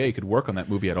WGA, could work on that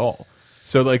movie at all.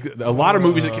 So like a lot of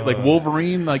movies that, like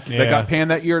Wolverine, that got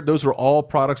panned that year, those were all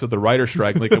products of the writer's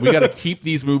strike. Like we got to keep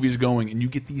these movies going, and you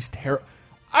get these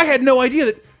I had no idea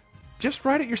that. Just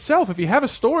write it yourself. If you have a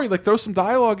story, like throw some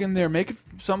dialogue in there, make it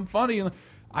some funny.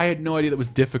 I had no idea that was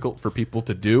difficult for people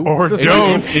to do. Or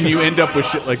don't. And you end up with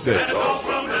shit like this.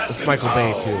 It's Michael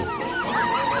Bay too.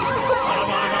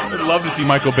 I'd love to see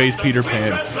Michael Bay's Peter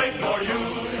Pan.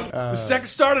 The second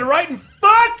started writing,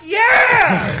 fuck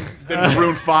yeah! Then the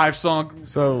Maroon 5 song.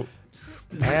 So,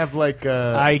 I have like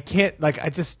I can't, like,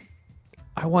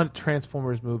 I want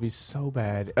Transformers movies so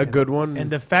bad. A good one? And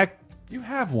the fact... You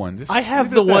have one. Just I have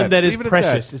leave it the at one that. that is Leave it at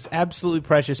precious. that. It's absolutely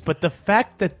precious. But the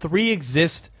fact that 3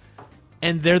 exist...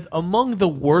 And they're among the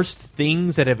worst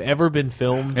things that have ever been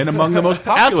filmed, and among the most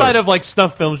popular. Outside of like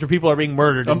snuff films where people are being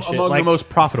murdered and shit, among like, the most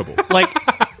profitable.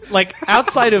 Like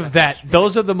outside of that,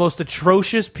 those are the most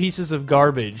atrocious pieces of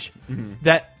garbage.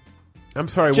 That I'm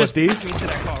sorry, just, what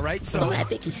these? So I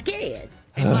think he's scared.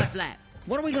 Hey, Mudflap,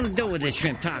 what are we going to do with this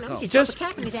shrimp taco? Just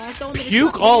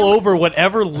puke all over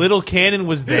whatever little cannon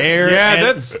was there. Yeah,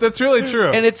 and, that's really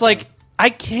true. And it's like I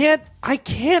can't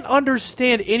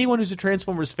understand anyone who's a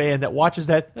Transformers fan that watches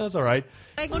that. That's all right.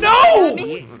 No!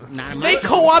 They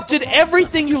co-opted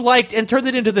everything you liked and turned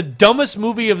it into the dumbest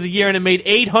movie of the year, and it made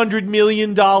 $800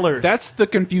 million. That's the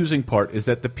confusing part, is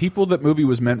that the people that movie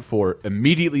was meant for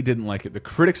immediately didn't like it. The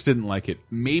critics didn't like it.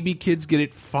 Maybe kids get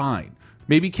it fine.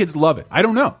 Maybe kids love it. I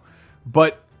don't know.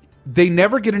 But they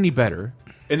never get any better,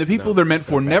 and the people they're meant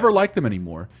for never like them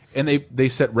anymore. And they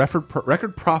set record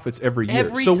profits every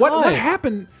year. So what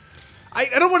happened? I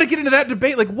don't want to get into that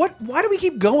debate. Like, why do we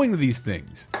keep going to these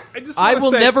things? I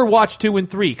will never watch 2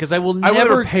 and 3 because I will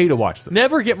never pay to watch them.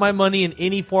 Never get my money in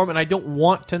any form, and I don't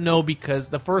want to know because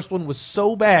the first one was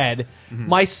so bad,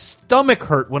 my stomach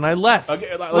hurt when I left.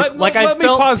 Okay, I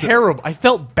felt terrible. I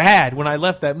felt bad when I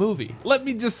left that movie. Let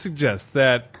me just suggest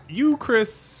that you,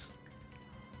 Chris,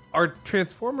 are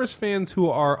Transformers fans who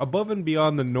are above and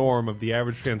beyond the norm of the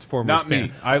average Transformers Not fan.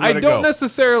 me. I don't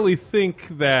necessarily think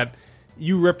that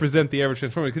you represent the average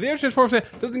Transformers, because the average Transformers fan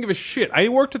doesn't give a shit. I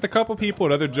worked with a couple people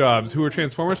at other jobs who were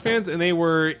Transformers fans, and they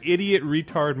were idiot,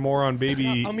 retard, moron,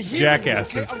 baby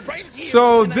jackasses.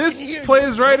 So this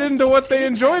plays right into what they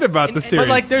enjoyed about the series. But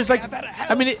like, there's like,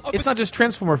 I mean, it's not just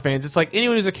Transformer fans. It's like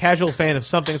anyone who's a casual fan of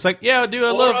something. It's like, yeah, dude,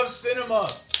 I love cinema.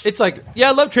 It's like, yeah,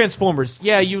 I love Transformers.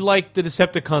 Yeah, you like the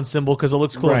Decepticon symbol because it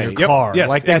looks cool in your Yep. car. Yes,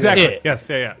 like that's exactly. it. Yes,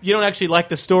 yeah. You don't actually like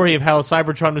the story of how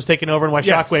Cybertron was taken over and why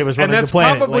Yes. Shockwave was And running that's the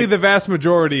planet. probably Like, the vast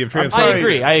majority of Transformers.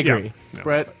 I agree. Yeah.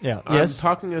 Brett, Yeah. I'm Yes?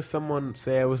 talking to someone,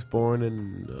 say I was born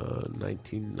in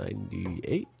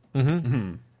 1998.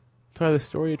 Sorry, the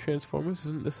story of Transformers,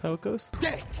 isn't this how it goes?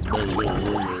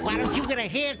 Why don't you get a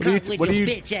haircut with your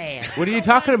bitch ass? What are you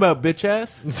talking about, bitch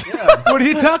ass? What are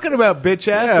you talking about, bitch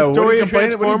ass? Yeah, The story of what are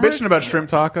you Transformers? bitching about, shrimp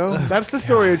taco? That's the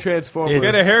story of Transformers.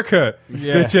 Get a haircut,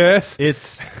 bitch ass.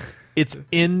 It's it's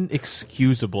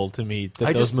inexcusable to me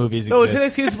that those movies No, exist.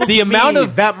 it's inexcusable. The to amount me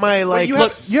of that my like you have a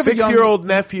 6-year-old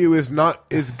nephew is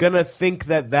gonna think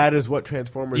that is what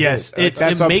Transformers Yes, is. it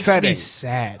makes upsetting. me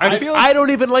sad. I don't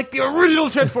even like the original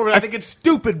Transformers. I think it's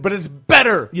stupid, but it's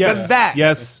better than that.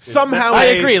 Yes. Somehow I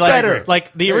it's agree. better.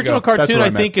 Like the original cartoon, I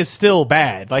think is still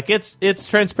bad. Like it's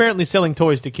transparently selling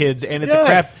toys to kids, and it's a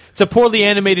crap. It's a poorly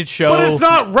animated show, But it's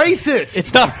not racist.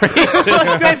 It's not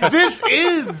racist. This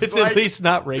is. It's at least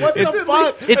not racist. What the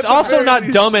fuck? It's also not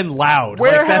dumb and loud.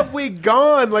 Where Like that- have we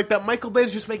gone? Like that Michael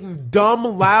Bay's just making dumb,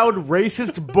 loud,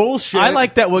 racist bullshit. I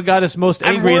like that. What got us most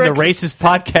And angry in we're the racist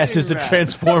podcast is the that.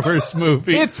 Transformers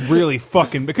movie. It's really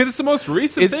fucking because it's the most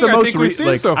recent It's thing the I most think we've seen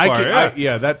like, so far.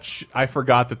 I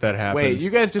forgot that happened. Wait, you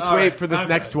guys just All wait right, for this I'm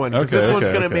next good. one. Because Okay, this one's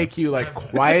okay, going to okay. make you like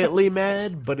quietly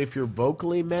mad, but if you're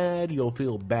vocally mad, you'll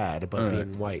feel bad about All right.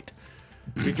 being white.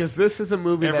 Because this is a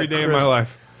movie Every that day of Chris, my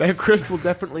life. that Chris will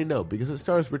definitely know because it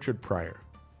stars Richard Pryor.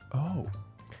 Oh.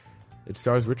 It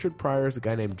stars Richard Pryor as a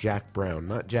guy named Jack Brown,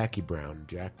 not Jackie Brown,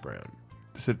 Jack Brown.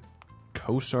 Does it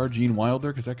co-star Gene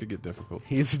Wilder? Because that could get difficult.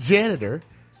 He's a janitor,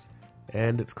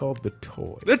 and it's called The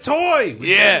Toy. The Toy!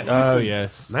 Yes! Oh,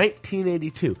 yes.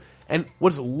 1982. And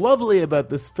what's lovely about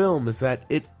this film is that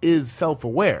it is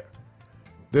self-aware.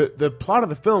 The plot of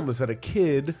the film is that a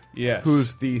kid Yes.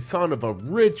 who's the son of a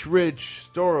rich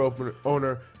store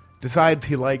owner decides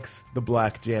he likes the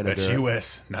black janitor. That's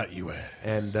U.S., not U.S.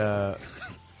 And,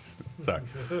 Sorry.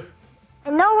 I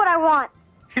know what I want.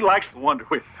 He likes the Wonder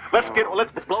Wheel. Let's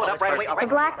blow it up right away. All The right.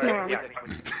 black man.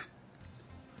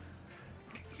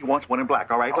 He wants one in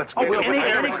black. All right. Let's get it.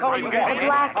 Any color you The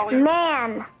want. black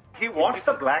man. He wants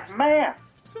the black man.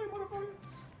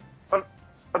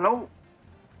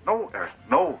 No, Eric.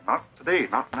 No, not today.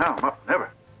 Not now. Not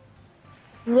never.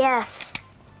 Yes.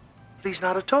 He's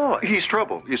not a toy. He's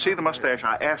trouble. You see the mustache?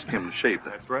 I asked him to shave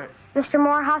that. That's right. Mr.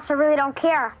 Morehouse, I really don't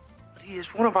care. But he is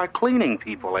one of our cleaning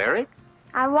people, Eric.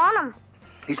 I want him.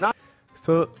 He's not.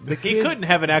 so the He kid, couldn't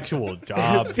have an actual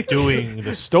job doing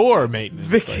the store maintenance.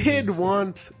 the Like, kid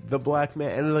wants the black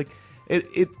man. And, like,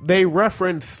 they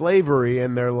reference slavery,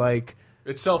 and they're like,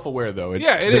 It's self-aware, though.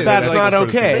 Yeah, it but is. that's Like, not what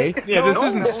it's okay. Yeah, this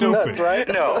isn't stupid. Right?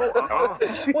 No.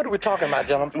 What are we talking about,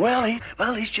 gentlemen?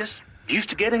 Well, he's just used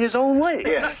to getting his own way.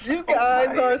 Yes. You guys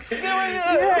are serious.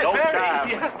 No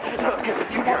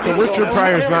time. So Richard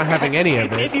Pryor's not having any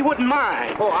of If it. you wouldn't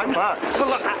mind. Oh, I'm fine. Well,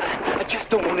 look, I just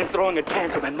don't want him throwing a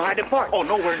tantrum in my department. Oh,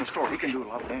 nowhere in the store. He can do a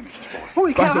lot of damage.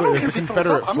 By the way, there's a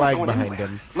Confederate flag behind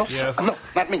him. No, Yes. no,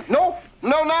 Not me. No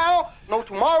now. No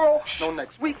tomorrow. No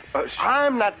next week.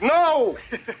 I'm not. No.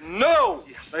 no.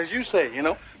 As you say, you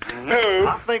know. No.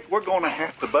 I think we're going to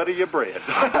have to butter your bread.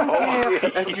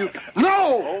 And you.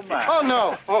 No. Oh, my. Oh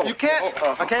no. Oh. You can't.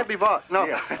 I can't be bought. No.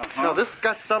 Yeah. No. This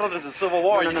got settled into the Civil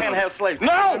War. You can't have slaves.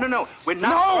 No. No. We're not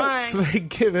No. trying. So they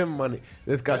give him money.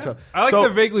 This guy. So I like so, the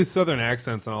vaguely southern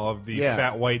accents on all of the Yeah.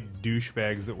 fat white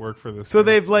douchebags that work for this. So thing.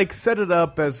 they've like set it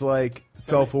up as like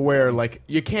self-aware. Like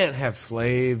you can't have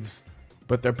slaves,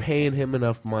 but they're paying him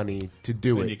enough money to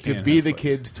do Then you it to can't be have the slaves.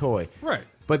 kid's toy. Right.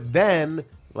 But then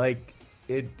like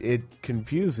it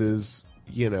confuses.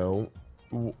 You know,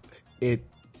 it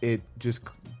just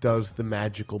does the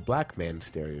magical black man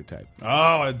stereotype. Oh,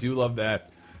 I do love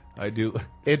that. I do.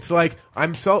 It's like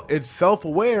it's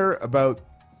self-aware about.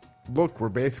 Look, we're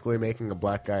basically making a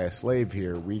black guy a slave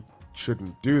here. We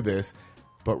shouldn't do this.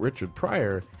 But Richard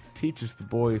Pryor teaches the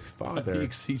boy's father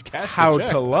He cashed how the check.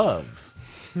 to love.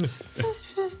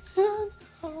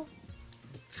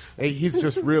 Hey, he's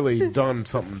just really done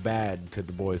something bad to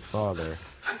the boy's father.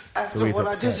 After So he's what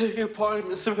I upset. did to your party,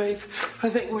 Mr. Bates, I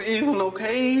think we're even,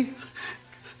 okay?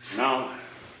 No.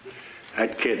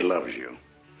 That kid loves you.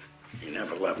 He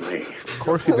never loved me. Of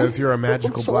course he does. You're a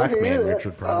magical Sorry black to hear man, that.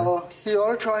 Richard Pryor. You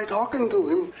ought to try talking to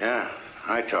him. Yeah,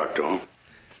 I talk to him.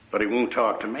 But he won't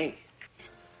talk to me.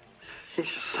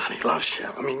 He's your son. He loves you.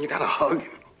 I mean, you gotta hug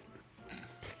him.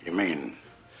 You mean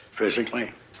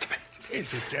physically?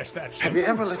 Is it just that simple? Have you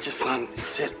ever let your son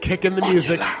sit Kicking the on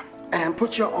music. your lap and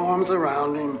put your arms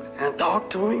around him and talk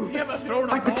to him? You ever thrown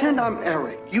like pretend I'm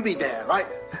Eric. You be Dad, right?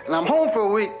 And I'm home for a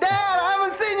week. Dad, I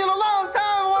haven't seen you in a long time.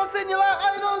 I want to see you like,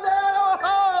 how you doing, Dad?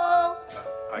 Oh,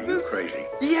 Are you crazy?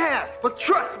 Yes, but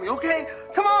trust me, okay?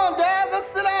 Come on, Dad,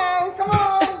 let's sit down. Come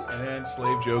on. And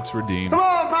slave jokes redeemed. Come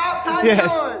on, Pops. How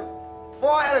Yes. you doing? Boy,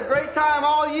 I had a great time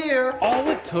all year. All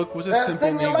it took was a That simple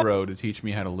thing you Negro to teach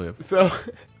me how to live. So,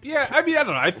 Yeah, I mean, I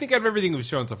don't know. I think out of everything we've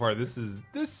shown so far,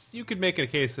 this you could make a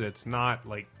case that it's not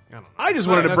like I don't know. I just It's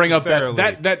wanted not to bring up necessarily-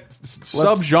 that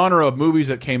subgenre of movies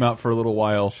that came out for a little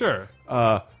while. Sure.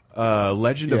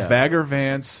 Legend Yeah. of Bagger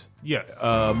Vance, Yes.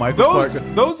 Michael Clark.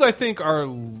 Those I think are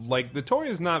like the toy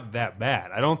is not that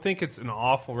bad. I don't think it's an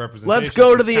awful representation. Let's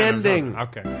go to It's the kind of ending.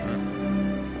 okay.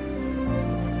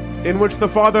 In which the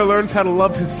father learns how to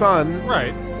love his son.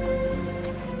 Right.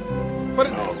 But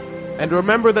it's... And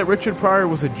remember that Richard Pryor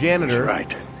was a janitor.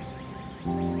 That's right.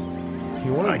 He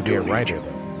wanted to be a writer, though.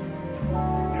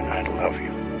 And I love you.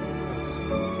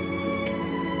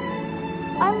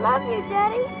 I love you,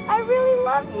 Daddy. I really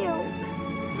love you.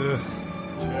 Ugh.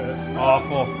 Just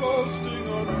awful.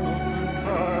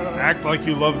 Act like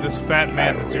you love this fat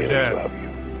man that's your dad.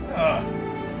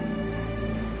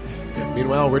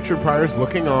 Meanwhile, Richard Pryor's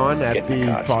looking on at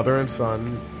the father and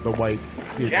son, the white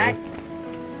people. Jack,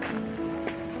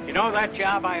 you know that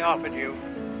job I offered you?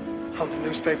 On the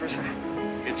newspapers?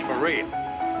 It's for real.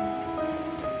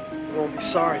 You won't be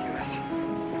sorry, U.S.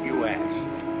 You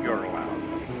asked. You're allowed.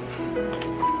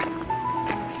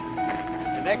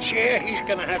 The next year, he's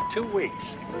going to have 2 weeks.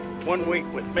 1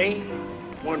 week with me,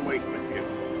 1 week with you.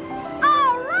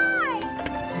 All right.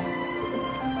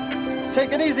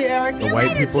 Take it easy, Eric. The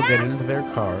white people get into their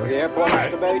car. The airport,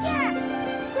 Mr. Bates?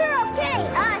 We're okay.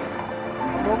 Us.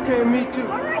 I'm okay, me too.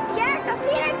 All right, Jack. I'll see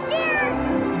you next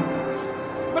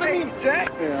year. But I mean,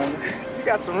 Jack, man, you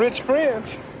got some rich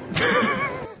friends.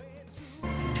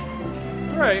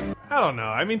 Right. I don't know.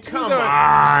 I mean, Come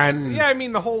on. Yeah, I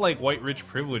mean, the whole like white rich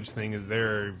privilege thing is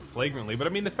there flagrantly, but I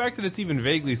mean, the fact that it's even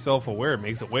vaguely self-aware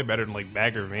makes it way better than like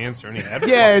Bagger Vance or any of that.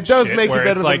 Yeah, it does shit, make it where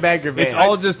better it's than like, Bagger Vance. It's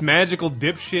all just magical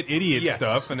dipshit idiot Yes.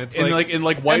 stuff, and it's and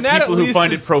like white that people at who least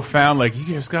find is- it profound, like you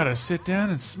just gotta sit down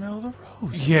and smell the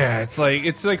rose. Yeah, it's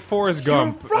like Forrest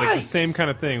Gump, like right. the same kind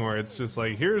of thing where it's just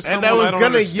like here's And someone I was I don't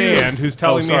gonna understand use- who's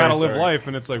telling Oh, me how to sorry, live sorry. life,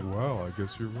 and it's like, wow, I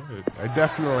guess you're right. I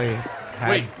definitely had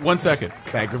Wait, 1 second.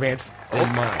 Bagger Vance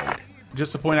in mind.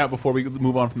 Just to point out before we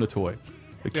move on from the toy,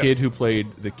 the Yes. kid who played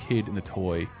the kid in the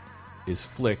toy is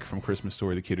Flick from Christmas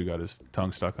Story, the kid who got his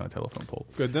tongue stuck on a telephone pole.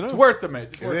 Good to know. It's worth the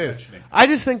It is. I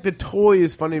just think the toy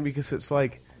is funny because it's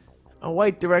like a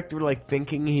white director like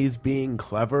thinking he's being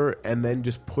clever and then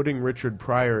just putting Richard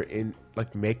Pryor in,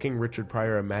 like making Richard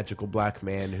Pryor a magical black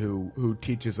man who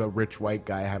teaches a rich white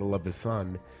guy how to love his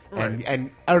son. Right.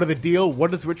 And out of the deal, what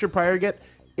does Richard Pryor get?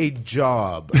 A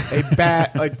job, a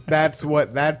like that's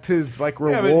his like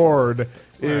Yeah, but- reward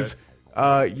is. You're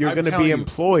I'm going to telling be you-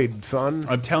 employed, son.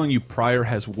 I'm telling you, Pryor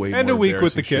has way And more a week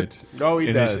with the embarrassing kid. shit Oh, he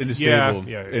in does. His, in his Yeah, stable.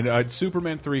 yeah. And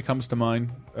Superman 3 comes to mind.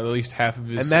 At least half of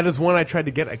his. And that is one I tried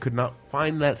to get. I could not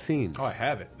find that scene. Oh, I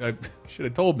have it. I should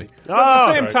have told me. But at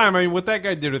the same Sorry. time, I mean, what that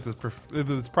guy did with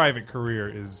his private career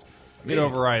is it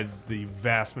overrides the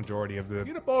vast majority of the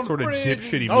up on sort of bridge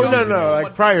dipshitty. Oh movies no! he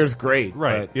Like Pryor's great, made.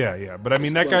 Right? but- Yeah, yeah. But I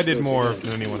mean, that guy did more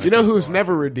than anyone. You know who's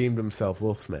never redeemed himself?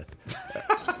 Will Smith.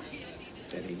 That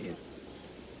ain't it.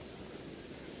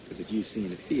 Because if you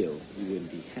seen the field, you wouldn't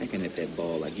be hacking at that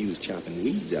ball like you was chopping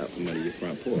weeds out from under your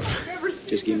front porch.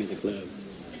 Just give me the club.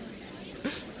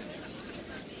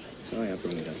 Sorry I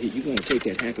brought it up. Here, you gonna take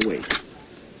that hack away.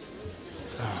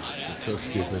 Oh, this is so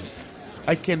stupid.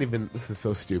 I can't even. This is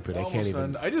so stupid. I can't Almost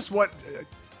even. done. I just want.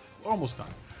 Almost done.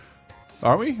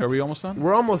 Are we? Are we almost done?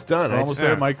 We're almost done. We're almost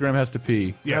there. Mike Graham has to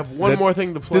pee. I have one more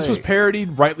thing to play. This was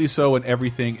parodied, rightly so, and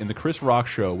everything in the Chris Rock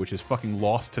Show, which is fucking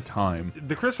lost to time.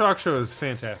 The Chris Rock Show is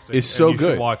fantastic. It's and so you good.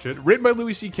 should watch it. Written by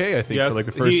Louis C.K. I think Yes, for like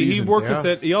the first he season. worked with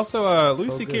it. He also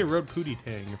Louis So C.K. good. wrote Pootie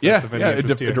Tang. if Yeah, that's of any yeah,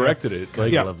 interest to you. directed it.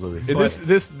 Like, I love Louis. and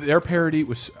this their parody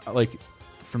was like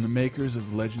from the makers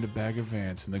of Legend of Bagger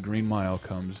Vance, and The Green Mile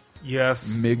comes. Yes,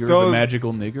 Migger, the those-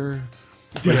 magical nigger.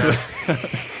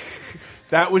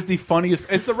 That was the funniest.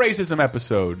 It's the racism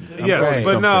episode. I'm Yes, calling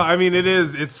but no, something. I mean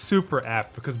it's super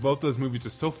apt because both those movies are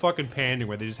so fucking pandering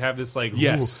where they just have this like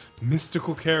Yes.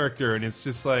 mystical character and it's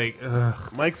just like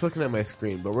ugh. Mike's looking at my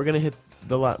screen, but we're gonna hit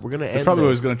the lot. We're gonna end. That's probably what I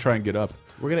was this. going to try and get up.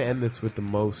 We're gonna end this with the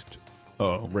most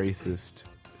racist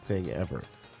thing ever,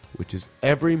 which is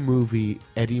every movie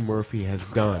Eddie Murphy has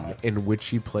done in which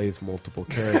he plays multiple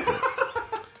characters.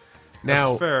 Now,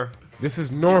 That's fair. this is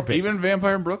Norbit. Even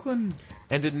Vampire in Brooklyn?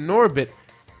 And in Norbit,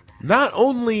 not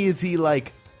only is he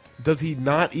like, does he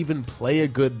not even play a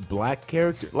good black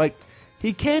character? Like,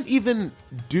 he can't even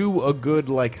do a good,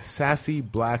 like, sassy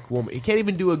black woman. He can't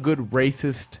even do a good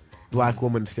racist black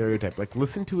woman stereotype. Like,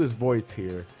 listen to his voice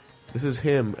here. This is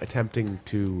him attempting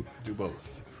to do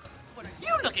both. What are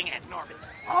you looking at, Norbit?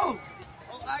 Oh,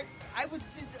 I was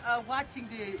just watching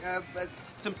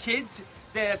some kids.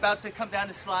 They're about to come down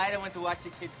the slide. I went to watch the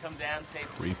kids come down. Say,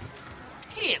 Creep.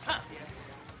 kids, huh?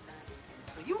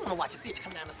 So you want to watch a bitch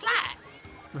come down the slide?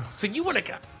 So you want to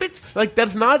get bitch? Like,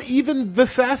 that's not even the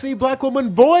sassy black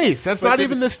woman voice. That's not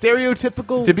even the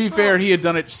stereotypical. To be fair, he had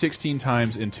done it 16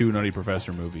 times in 2 Nutty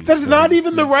Professor movies. That's not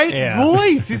even the right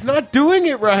voice. He's not doing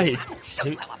it right.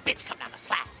 He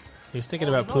was thinking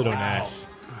about Pluto Nash.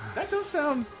 That does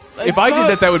sound... If I did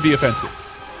that, that would be offensive.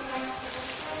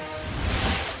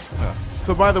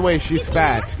 So, by the way, she's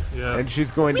fat, Yes. and she's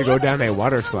going to go down a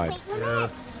water slide.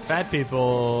 Yes. Fat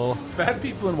people. Fat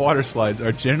people in water slides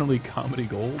are generally comedy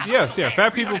gold. Yes, yeah.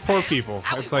 Fat people, poor people.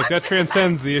 It's like that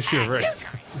transcends the issue of race.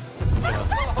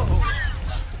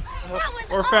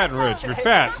 Or fat and rich. You're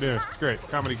fat. Yeah, it's great.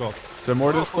 Comedy gold. So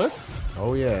more to this clip?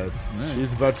 Oh, yeah.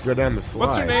 She's about to go down the slide.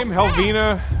 What's her name?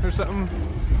 Helvina or something?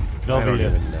 I don't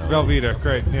even know. Velveeta.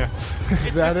 Great, yeah.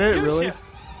 Is that it, really?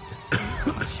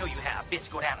 I'm gonna show you how a bitch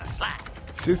go down a slide.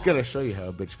 She's going to show you how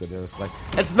a bitch go down the slide.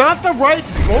 It's not the right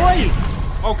voice!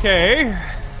 Okay.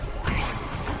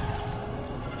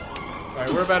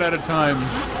 Alright, we're about out of time.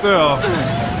 Still.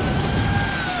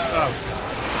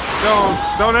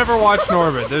 Don't ever watch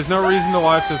Norbit. There's no reason to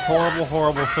watch this horrible,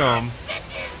 horrible film.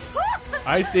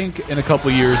 I think in a couple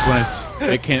of years when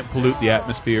it can't pollute the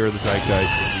atmosphere or the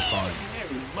zeitgeist, it'll be fine.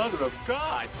 Mother of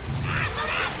God.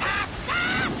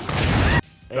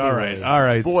 Anyway, all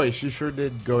right. Boy, she sure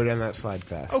did go down that slide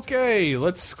fast. Okay,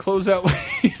 let's close out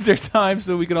Laser Time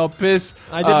so we can all piss.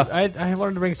 I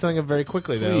learned to bring something up very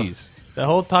quickly, though. Please. The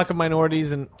whole talk of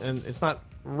minorities, and it's not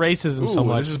racism so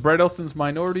much. This is Brett Elston's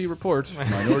Minority Report.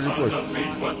 Minority Report.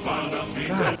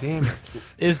 God damn it.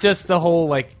 It's just the whole,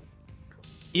 like,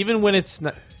 even when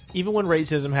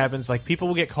racism happens, like, people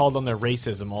will get called on their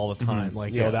racism all the time.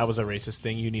 Like, oh, that was a racist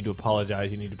thing. You need to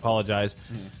apologize. You need to apologize.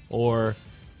 Or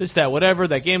this, that, whatever.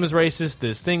 That game is racist.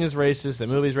 This thing is racist. That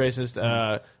movie's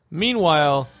racist.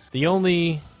 Meanwhile, the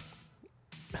only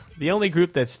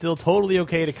group that's still totally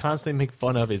okay to constantly make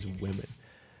fun of is women.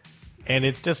 And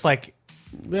it's just like,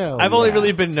 I've only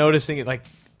really been noticing it like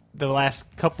the last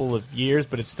couple of years,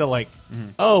 but it's still like,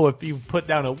 oh, if you put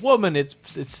down a woman, it's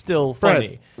still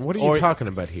funny. Brett, what are you talking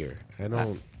about here?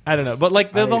 I don't know, but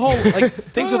like the whole like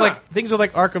things with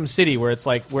like Arkham City, where it's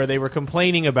like where they were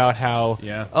complaining about how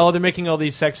they're making all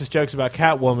these sexist jokes about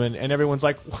Catwoman, and everyone's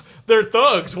like, they're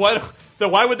thugs.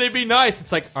 Why would they be nice?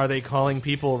 It's like, are they calling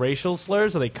people racial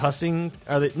slurs? Are they cussing?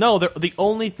 No? They're the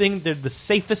only thing. They're the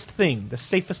safest thing. The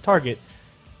safest target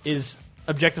is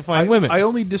objectifying women. I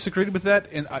only disagreed with that,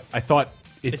 and I thought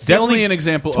it's definitely an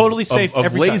example totally safe of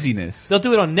every laziness. Time. They'll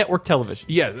do it on network television.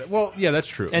 Yeah, well, yeah, that's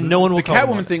true. And no one will. The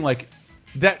Catwoman thing, like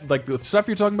that, like the stuff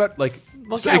you're talking about, like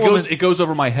it goes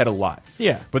over my head a lot.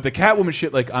 Yeah, but the Catwoman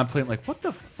shit, like I'm playing, like what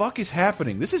the fuck is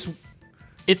happening? This is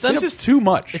too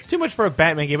much. It's too much for a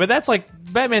Batman game, but that's like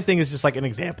Batman thing is just like an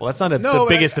example. That's not the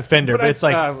biggest offender, but it's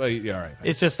like all right.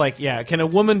 It's just like, yeah, can a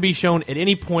woman be shown at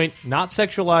any point not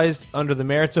sexualized under the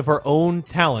merits of her own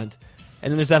talent?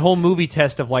 And then there's that whole movie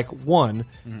test of like one,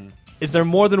 is there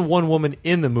more than one woman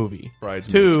in the movie? Right.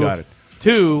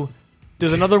 Two,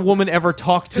 does another woman ever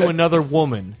talk to another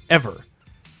woman ever?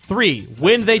 3,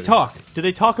 when they talk, do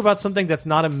they talk about something that's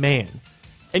not a man?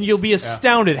 And you'll be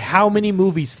astounded how many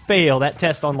movies fail that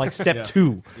test on like step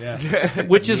 2. Yeah.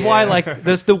 Which is why like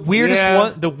this the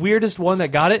weirdest one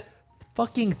that got it,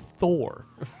 fucking Thor.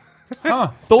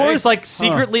 Thor is like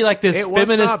secretly like this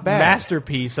feminist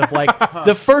masterpiece of like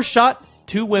the first shot,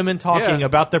 2 women talking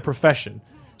about their profession.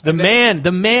 The man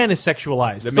is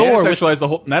sexualized. The man is sexualized. The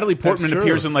whole Natalie Portman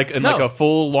appears in like a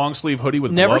full long sleeve hoodie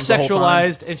with never gloves sexualized, the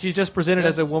whole time. and she's just presented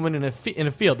as a woman in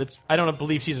a field. I don't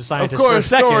believe she's a scientist. Of course, for a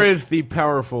second. Thor is the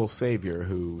powerful savior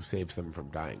who saves them from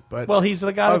dying. But he's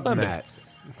the god of thunder.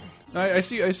 I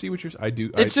see what you're.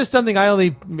 It's just something I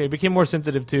only became more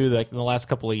sensitive to like in the last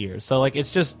couple of years. So like it's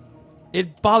just.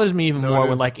 It bothers me even more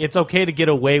when like it's okay to get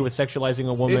away with sexualizing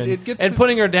a woman and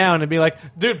putting her down and be like,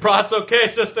 dude, bro, it's okay,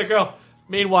 it's just a girl.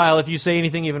 Meanwhile, if you say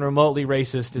anything even remotely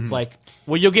racist, it's like,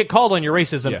 well, you'll get called on your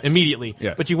racism immediately,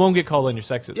 but you won't get called on your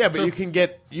sexism. Yeah, but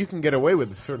you can get away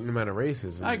with a certain amount of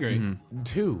racism. I agree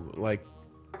too. Like,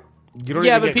 you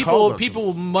don't. But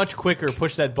people much quicker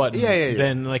push that button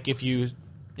than like if you,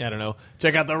 I don't know,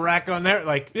 check out the rack on there.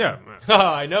 Like,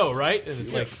 I know, right? And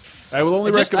it's like. I will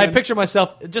only recommend. I picture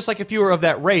myself just like if you were of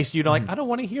that race, you'd like, I don't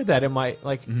want to hear that in my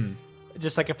like.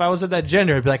 Just like if I was of that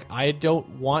gender, I'd be like, I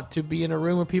don't want to be in a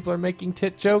room where people are making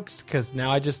tit jokes because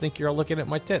now I just think you're all looking at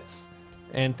my tits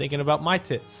and thinking about my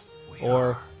tits.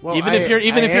 Or even if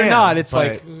you're not, it's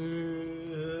like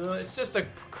it's just a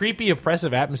creepy,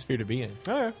 oppressive atmosphere to be in.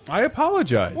 I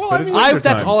apologize. Well,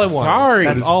 that's all I wanted. Sorry,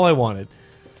 that's all I wanted.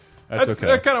 That's okay.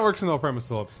 That kind of works in the whole premise of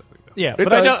the whole episode. Like Yeah, It but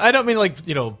does. I don't mean like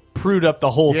prude up the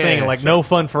whole Yeah, thing and like sure. no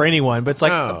fun for anyone. But it's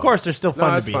like, No. of course, they're still fun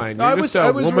No, to it's be. fine. No, You're I just was- I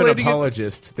a was woman relating it-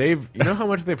 apologist. You know how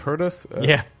much they've hurt us?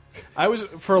 Yeah. I was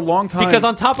for a long time Because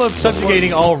on top of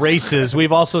subjugating all races,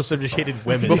 we've also subjugated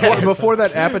women. before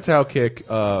that Apatow kick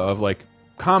of like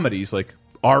comedies, like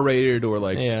R-rated or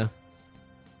like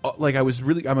like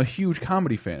I'm a huge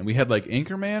comedy fan. We had like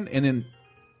Anchorman and then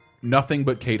nothing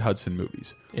but Kate Hudson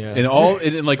movies. Yeah. And all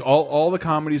the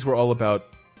comedies were all about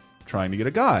trying to get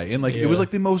a guy. And like it was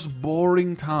like the most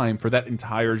boring time for that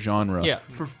entire genre. Yeah.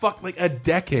 For like a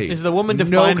decade. Is the woman No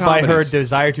defined by her comedies.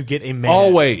 desire to get a man?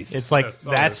 Always. It's like Yes,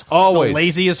 that's always. the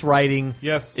laziest writing.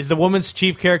 Yes. Is the woman's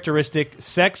chief characteristic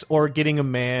sex or getting a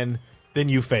man? Then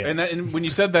you fail. And when you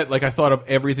said that, like I thought of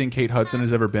everything Kate Hudson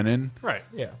has ever been in. Right.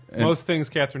 Yeah. And- Most things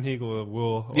Catherine Hegel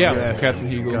will. Yeah, Yes.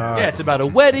 Catherine Hegel. God. Yeah, it's about a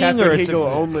wedding Catherine or it's Hegel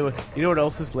only. You know what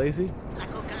else is lazy?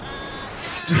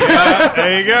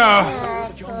 There you go.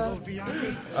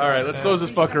 All right, let's close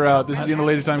this fucker out. This is the end of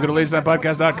Lazy Time. Go to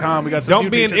lazytimepodcast.com. We got some Don't new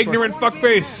be an t-shirts for- ignorant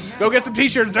fuckface. Go get some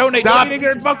t-shirts. Donate. Stop Don't be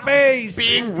an ignorant fuckface.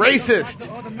 Being racist.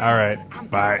 All right.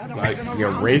 Bye.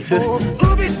 You're racist.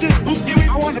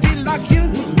 I want to be like you.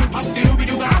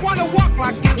 I want to walk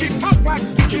like you. Talk like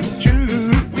you.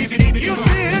 You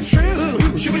say it's true.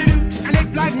 And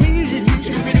act like me.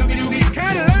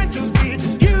 Can learn to be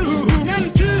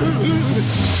human too.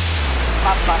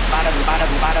 That's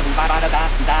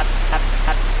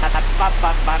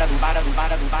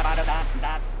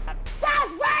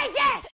racist!